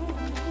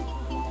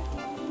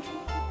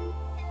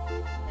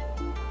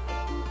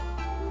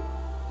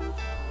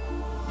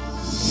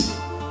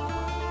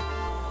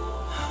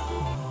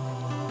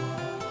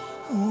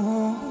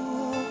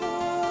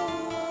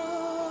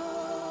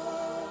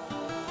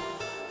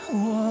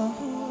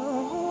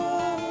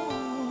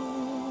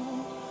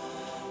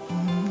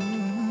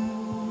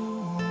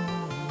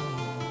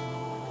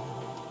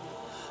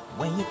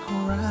 When you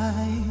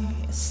cry,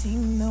 I see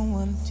no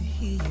one to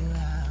hear you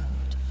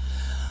out.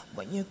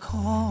 When you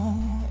call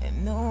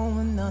and no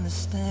one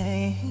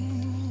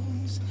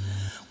understands.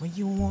 When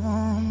you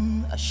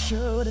want a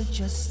shoulder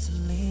just to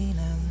lean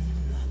on.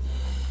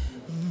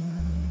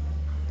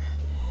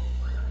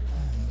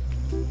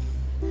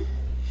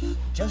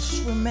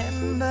 Just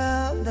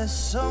remember there's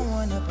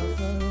someone up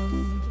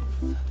above.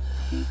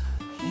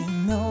 He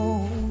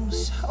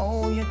knows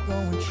how you're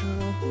going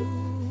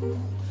through.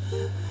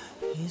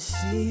 He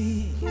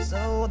sees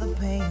all the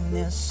pain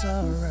and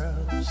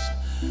sorrows.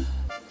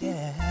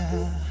 Yeah,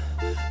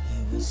 he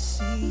will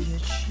see you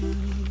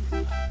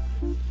through.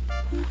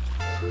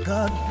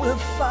 God will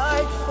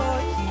fight for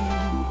you.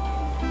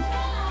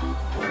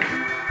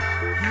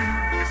 He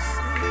will see.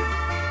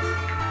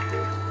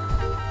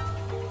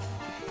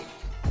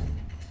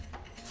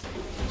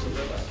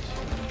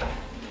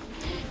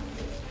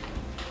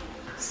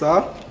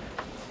 Sir?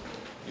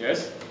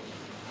 Yes?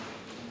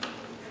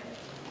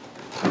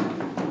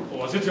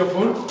 Was it your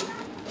phone?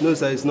 No,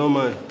 sir, it's not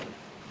mine.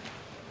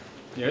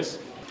 Yes?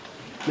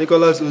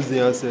 Nicholas owns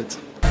the asset.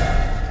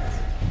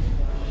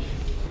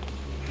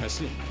 I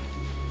see.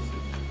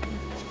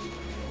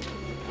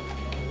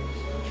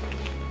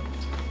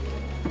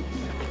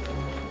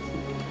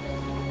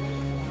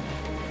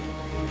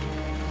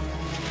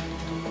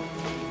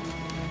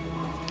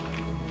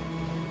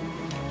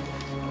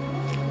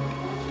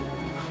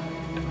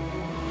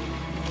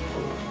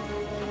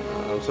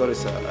 I'm sorry,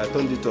 sir. I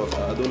turned it off.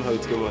 I don't know how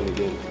it came on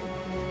again.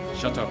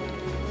 Shut up.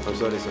 I'm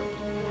sorry, sir.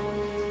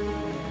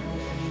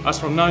 As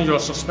from now, you are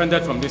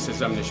suspended from this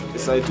examination.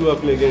 Sir, it will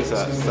happen again,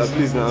 sir. Sir,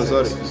 please now. I'm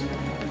sorry. Sir,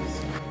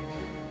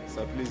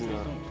 please now.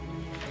 It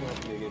will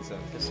happen again, sir.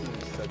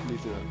 Sir,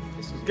 please now.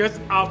 Get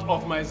out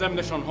of my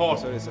examination hall. I'm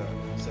sorry, sir.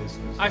 Sir,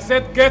 excuse me. I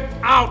said get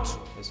out!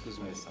 Excuse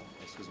me, sir.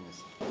 Excuse me,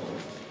 sir.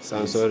 Sir,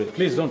 I'm sorry.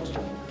 Please don't.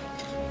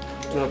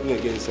 It will happen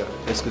again, sir.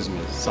 Excuse me,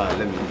 sir,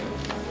 let me...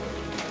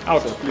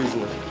 Out, sir, please,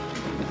 no.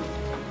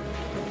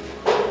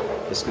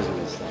 Excuse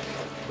me, sir.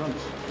 Don't.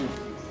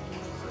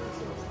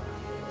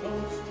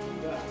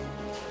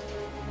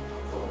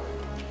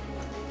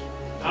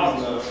 Out.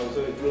 No, I'm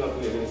sorry, it will happen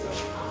again, sir.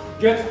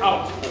 Get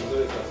out. I'm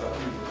sorry, sir.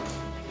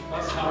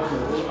 That's how you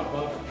go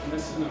about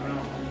messing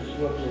around. It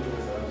will happen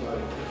again, sir. I'm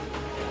sorry.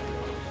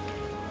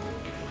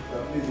 Sir,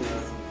 please,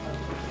 sir.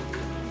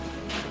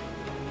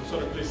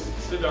 Sorry, please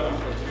sit down and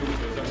continue with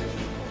the examination.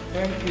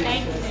 Thank you.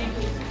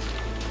 Thank you.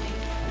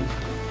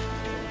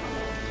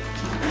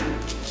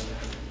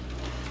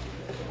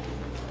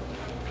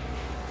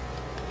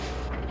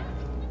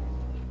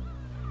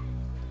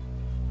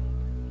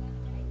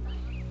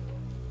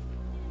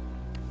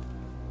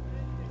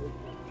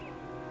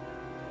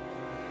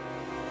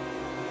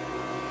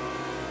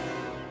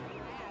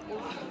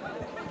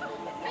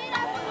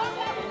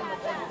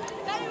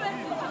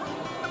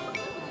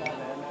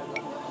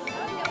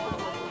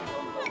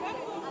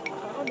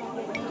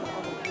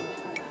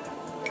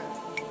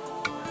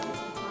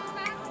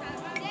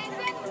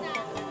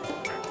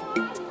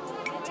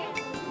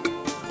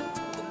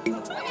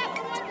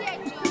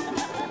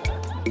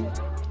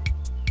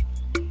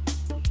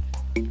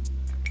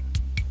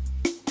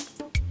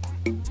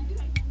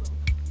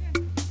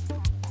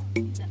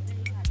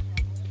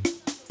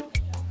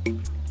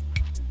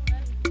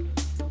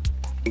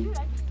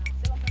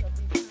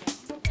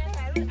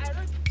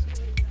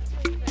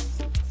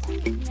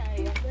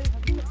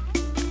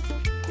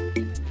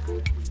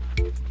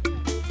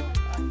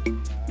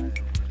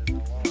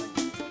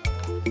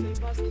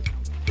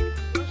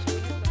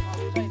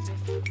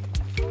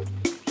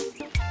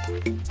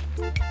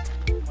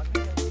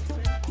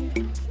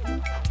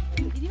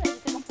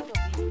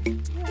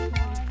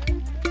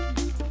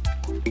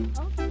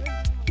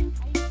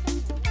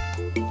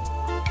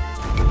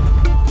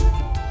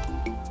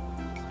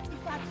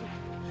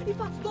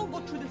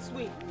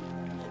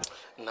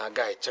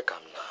 Guy, check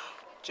him now.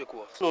 Check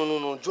what?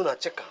 No, Jonah,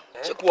 check him.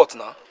 Check what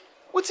now?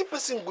 What the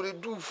person gonna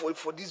do for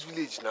this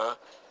village now?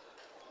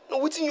 No,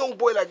 what young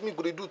boy like me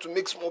gonna do to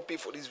make small pay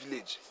for this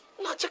village?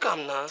 Nah, check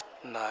him now.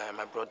 Nah,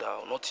 my brother,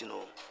 nothing,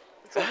 no.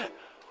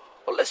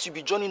 Unless you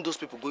be joining those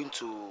people going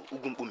to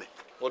Ugumbume.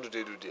 What do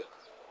they do there?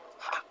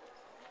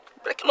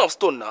 Breaking of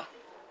stone now.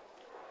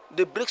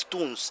 They break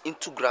stones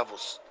into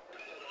gravels.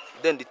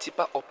 Then the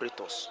tipper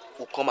operators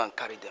will come and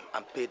carry them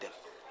and pay them.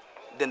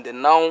 Then they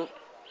now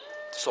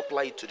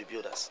supply it to the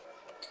builders.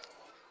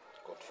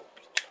 God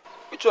forbid.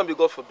 Which one be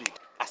God forbid?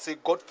 I say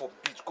God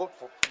forbid, God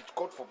forbid,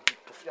 God forbid,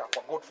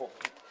 God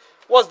forbid.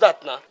 What's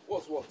that now?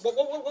 What?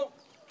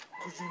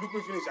 Could you look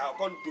me finish? I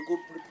can't go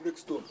break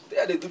stone.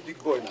 There they do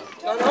big boy now.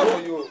 How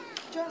are you?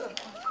 Jonah.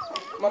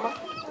 Mama?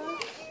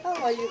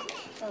 How are you?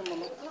 Hi,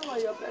 Mama. How are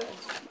your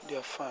parents? They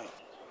are fine.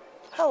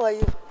 How are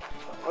you?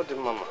 How the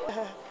Mama?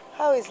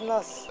 How is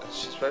nurse?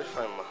 She's very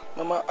fine, Ma.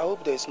 Mama, I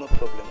hope there is no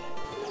problem.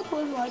 No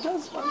problem. I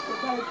just want to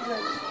buy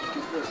bread.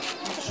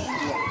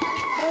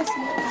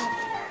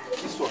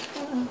 This one?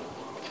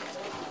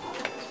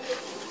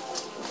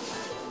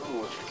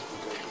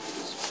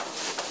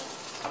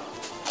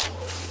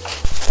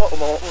 Oh,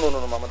 Mama,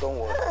 no, Mama, don't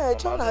worry.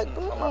 Jonah,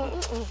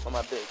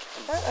 Mama, beg.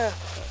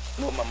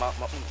 No, Mama,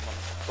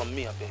 from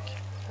me, I beg.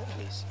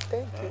 Please.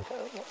 Thank you.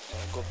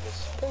 God bless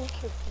you. Thank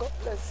you. God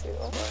bless you.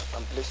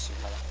 And bless you,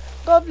 Mama.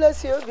 God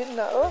bless you,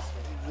 Obinna. Oh.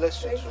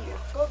 Bless you Thank too. you.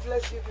 God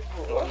bless you,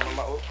 people. Oh,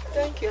 Mama, oh.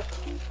 Thank you.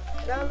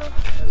 Dalo.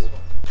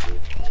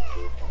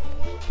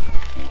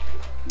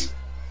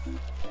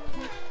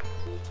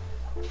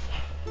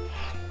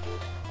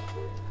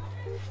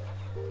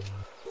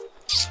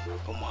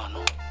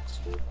 Omano.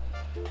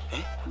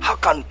 How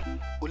can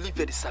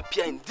Olivia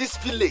disappear in this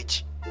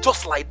village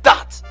just like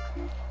that?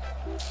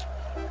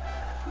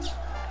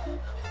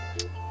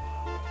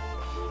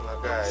 My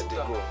guy, I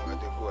go.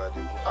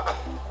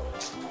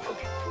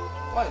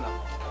 Why now?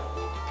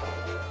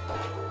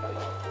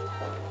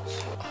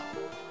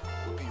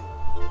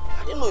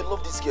 I didn't know you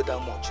love this girl that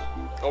much.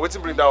 Oh, wait to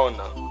bring that one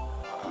now.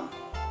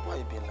 Why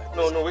you being like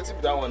this? No, wait to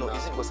be that one now. now.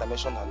 Is it because I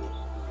mentioned her name?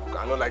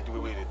 I don't like the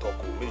way they talk.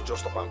 Maybe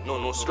just stop him.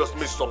 No, seriously,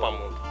 maybe stop him.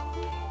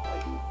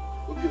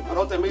 I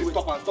don't tell me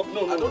stop him. Stop.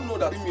 No. I don't know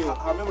that.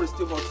 Her memory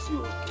still hurts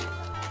you.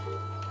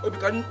 Obi,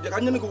 can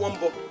you go one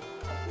ball?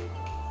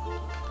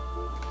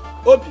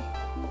 Obi.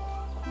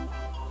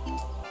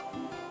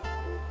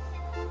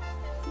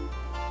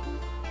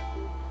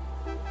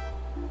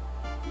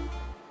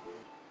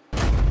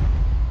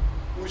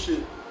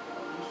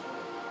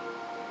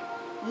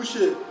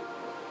 Uche.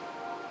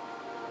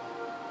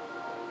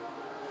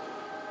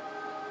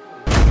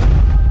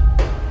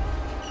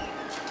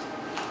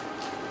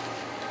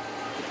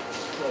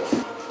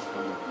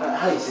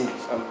 How is it?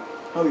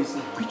 How is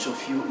it? Which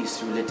of you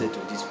is related to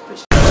this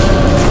person?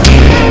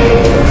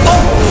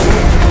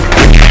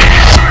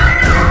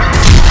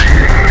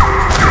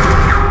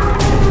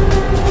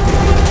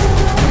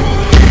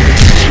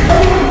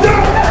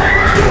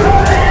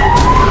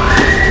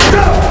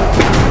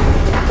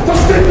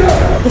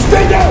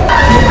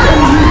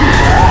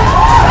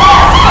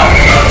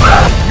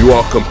 You You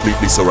are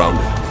completely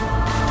surrounded.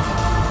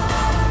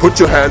 Put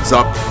your hands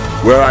up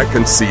where I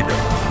can see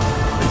them.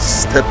 And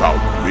step out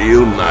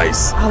real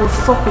nice. I will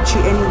fuck with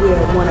you anywhere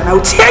I want and I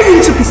will tear you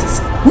into pieces.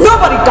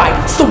 Nobody died,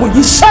 so will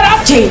you shut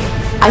up? Jane,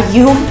 are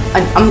you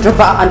an armed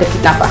robber and a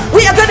kidnapper?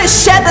 We are going to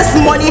share this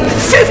money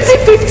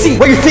 50-50.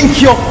 What, you think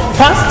you're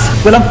fast?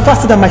 Well, I'm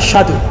faster than my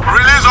shadow.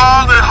 Release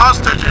all the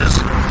hostages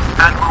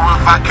and we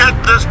will vacate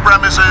these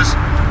premises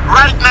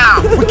right now.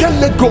 We can't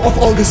let go of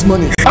all this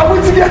money. Are we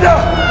together?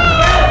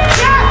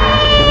 Yeah.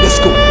 Let's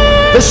go.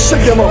 Let's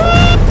shake them up.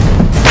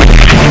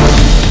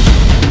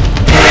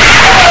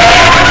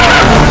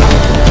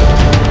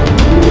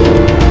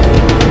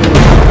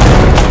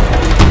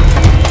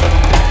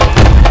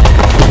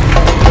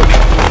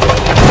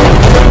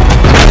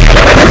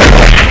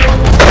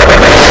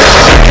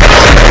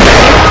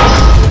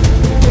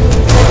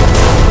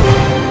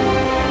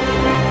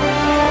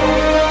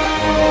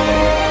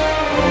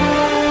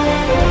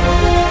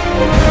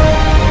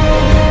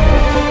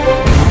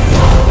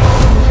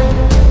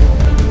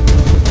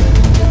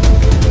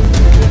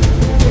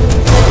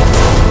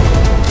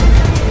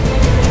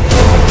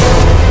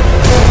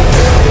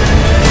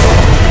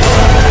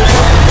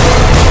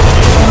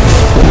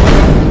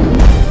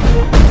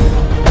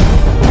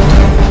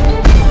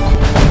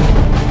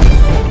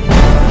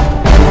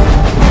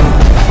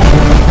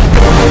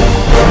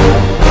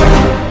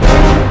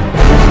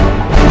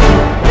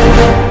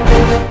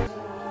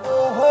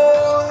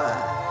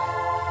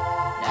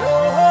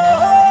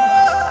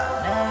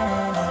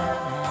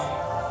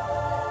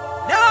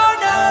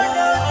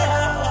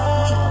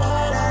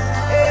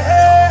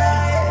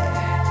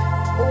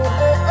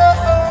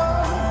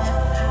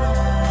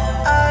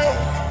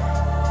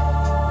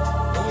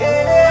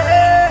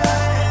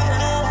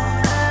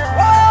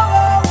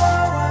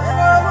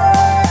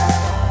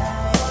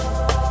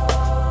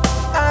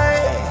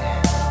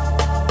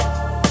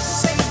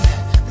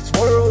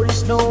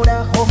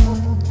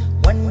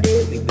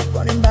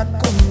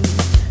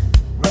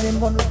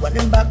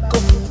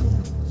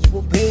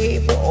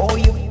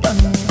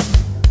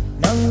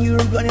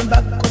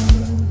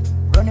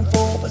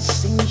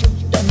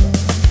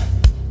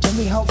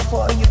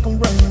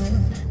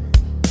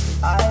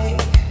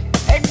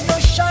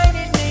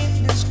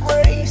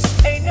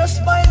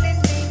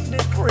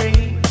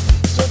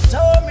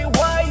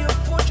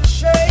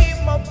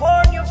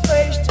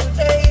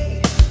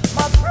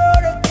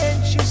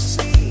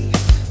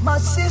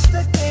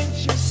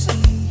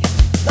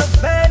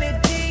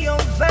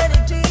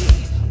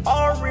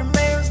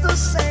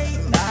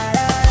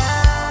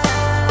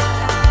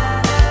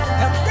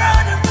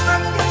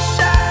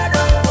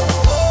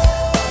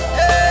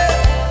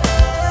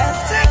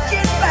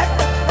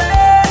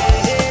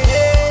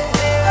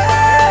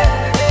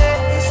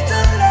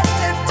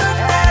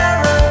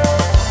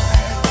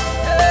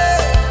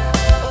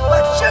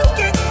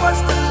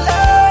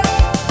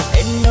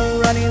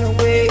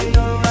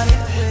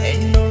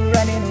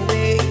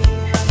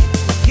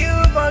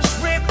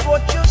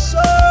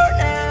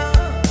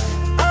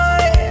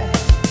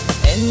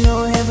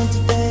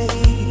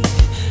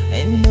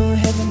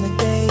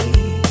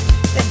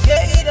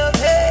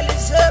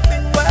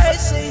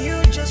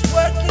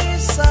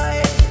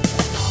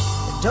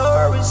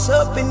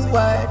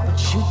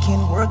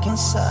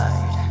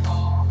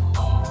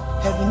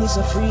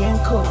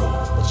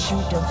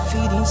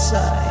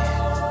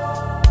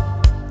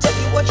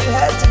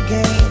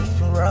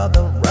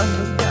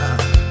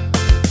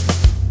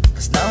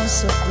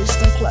 So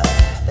crystal clear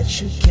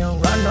that you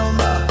can't run no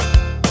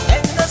more.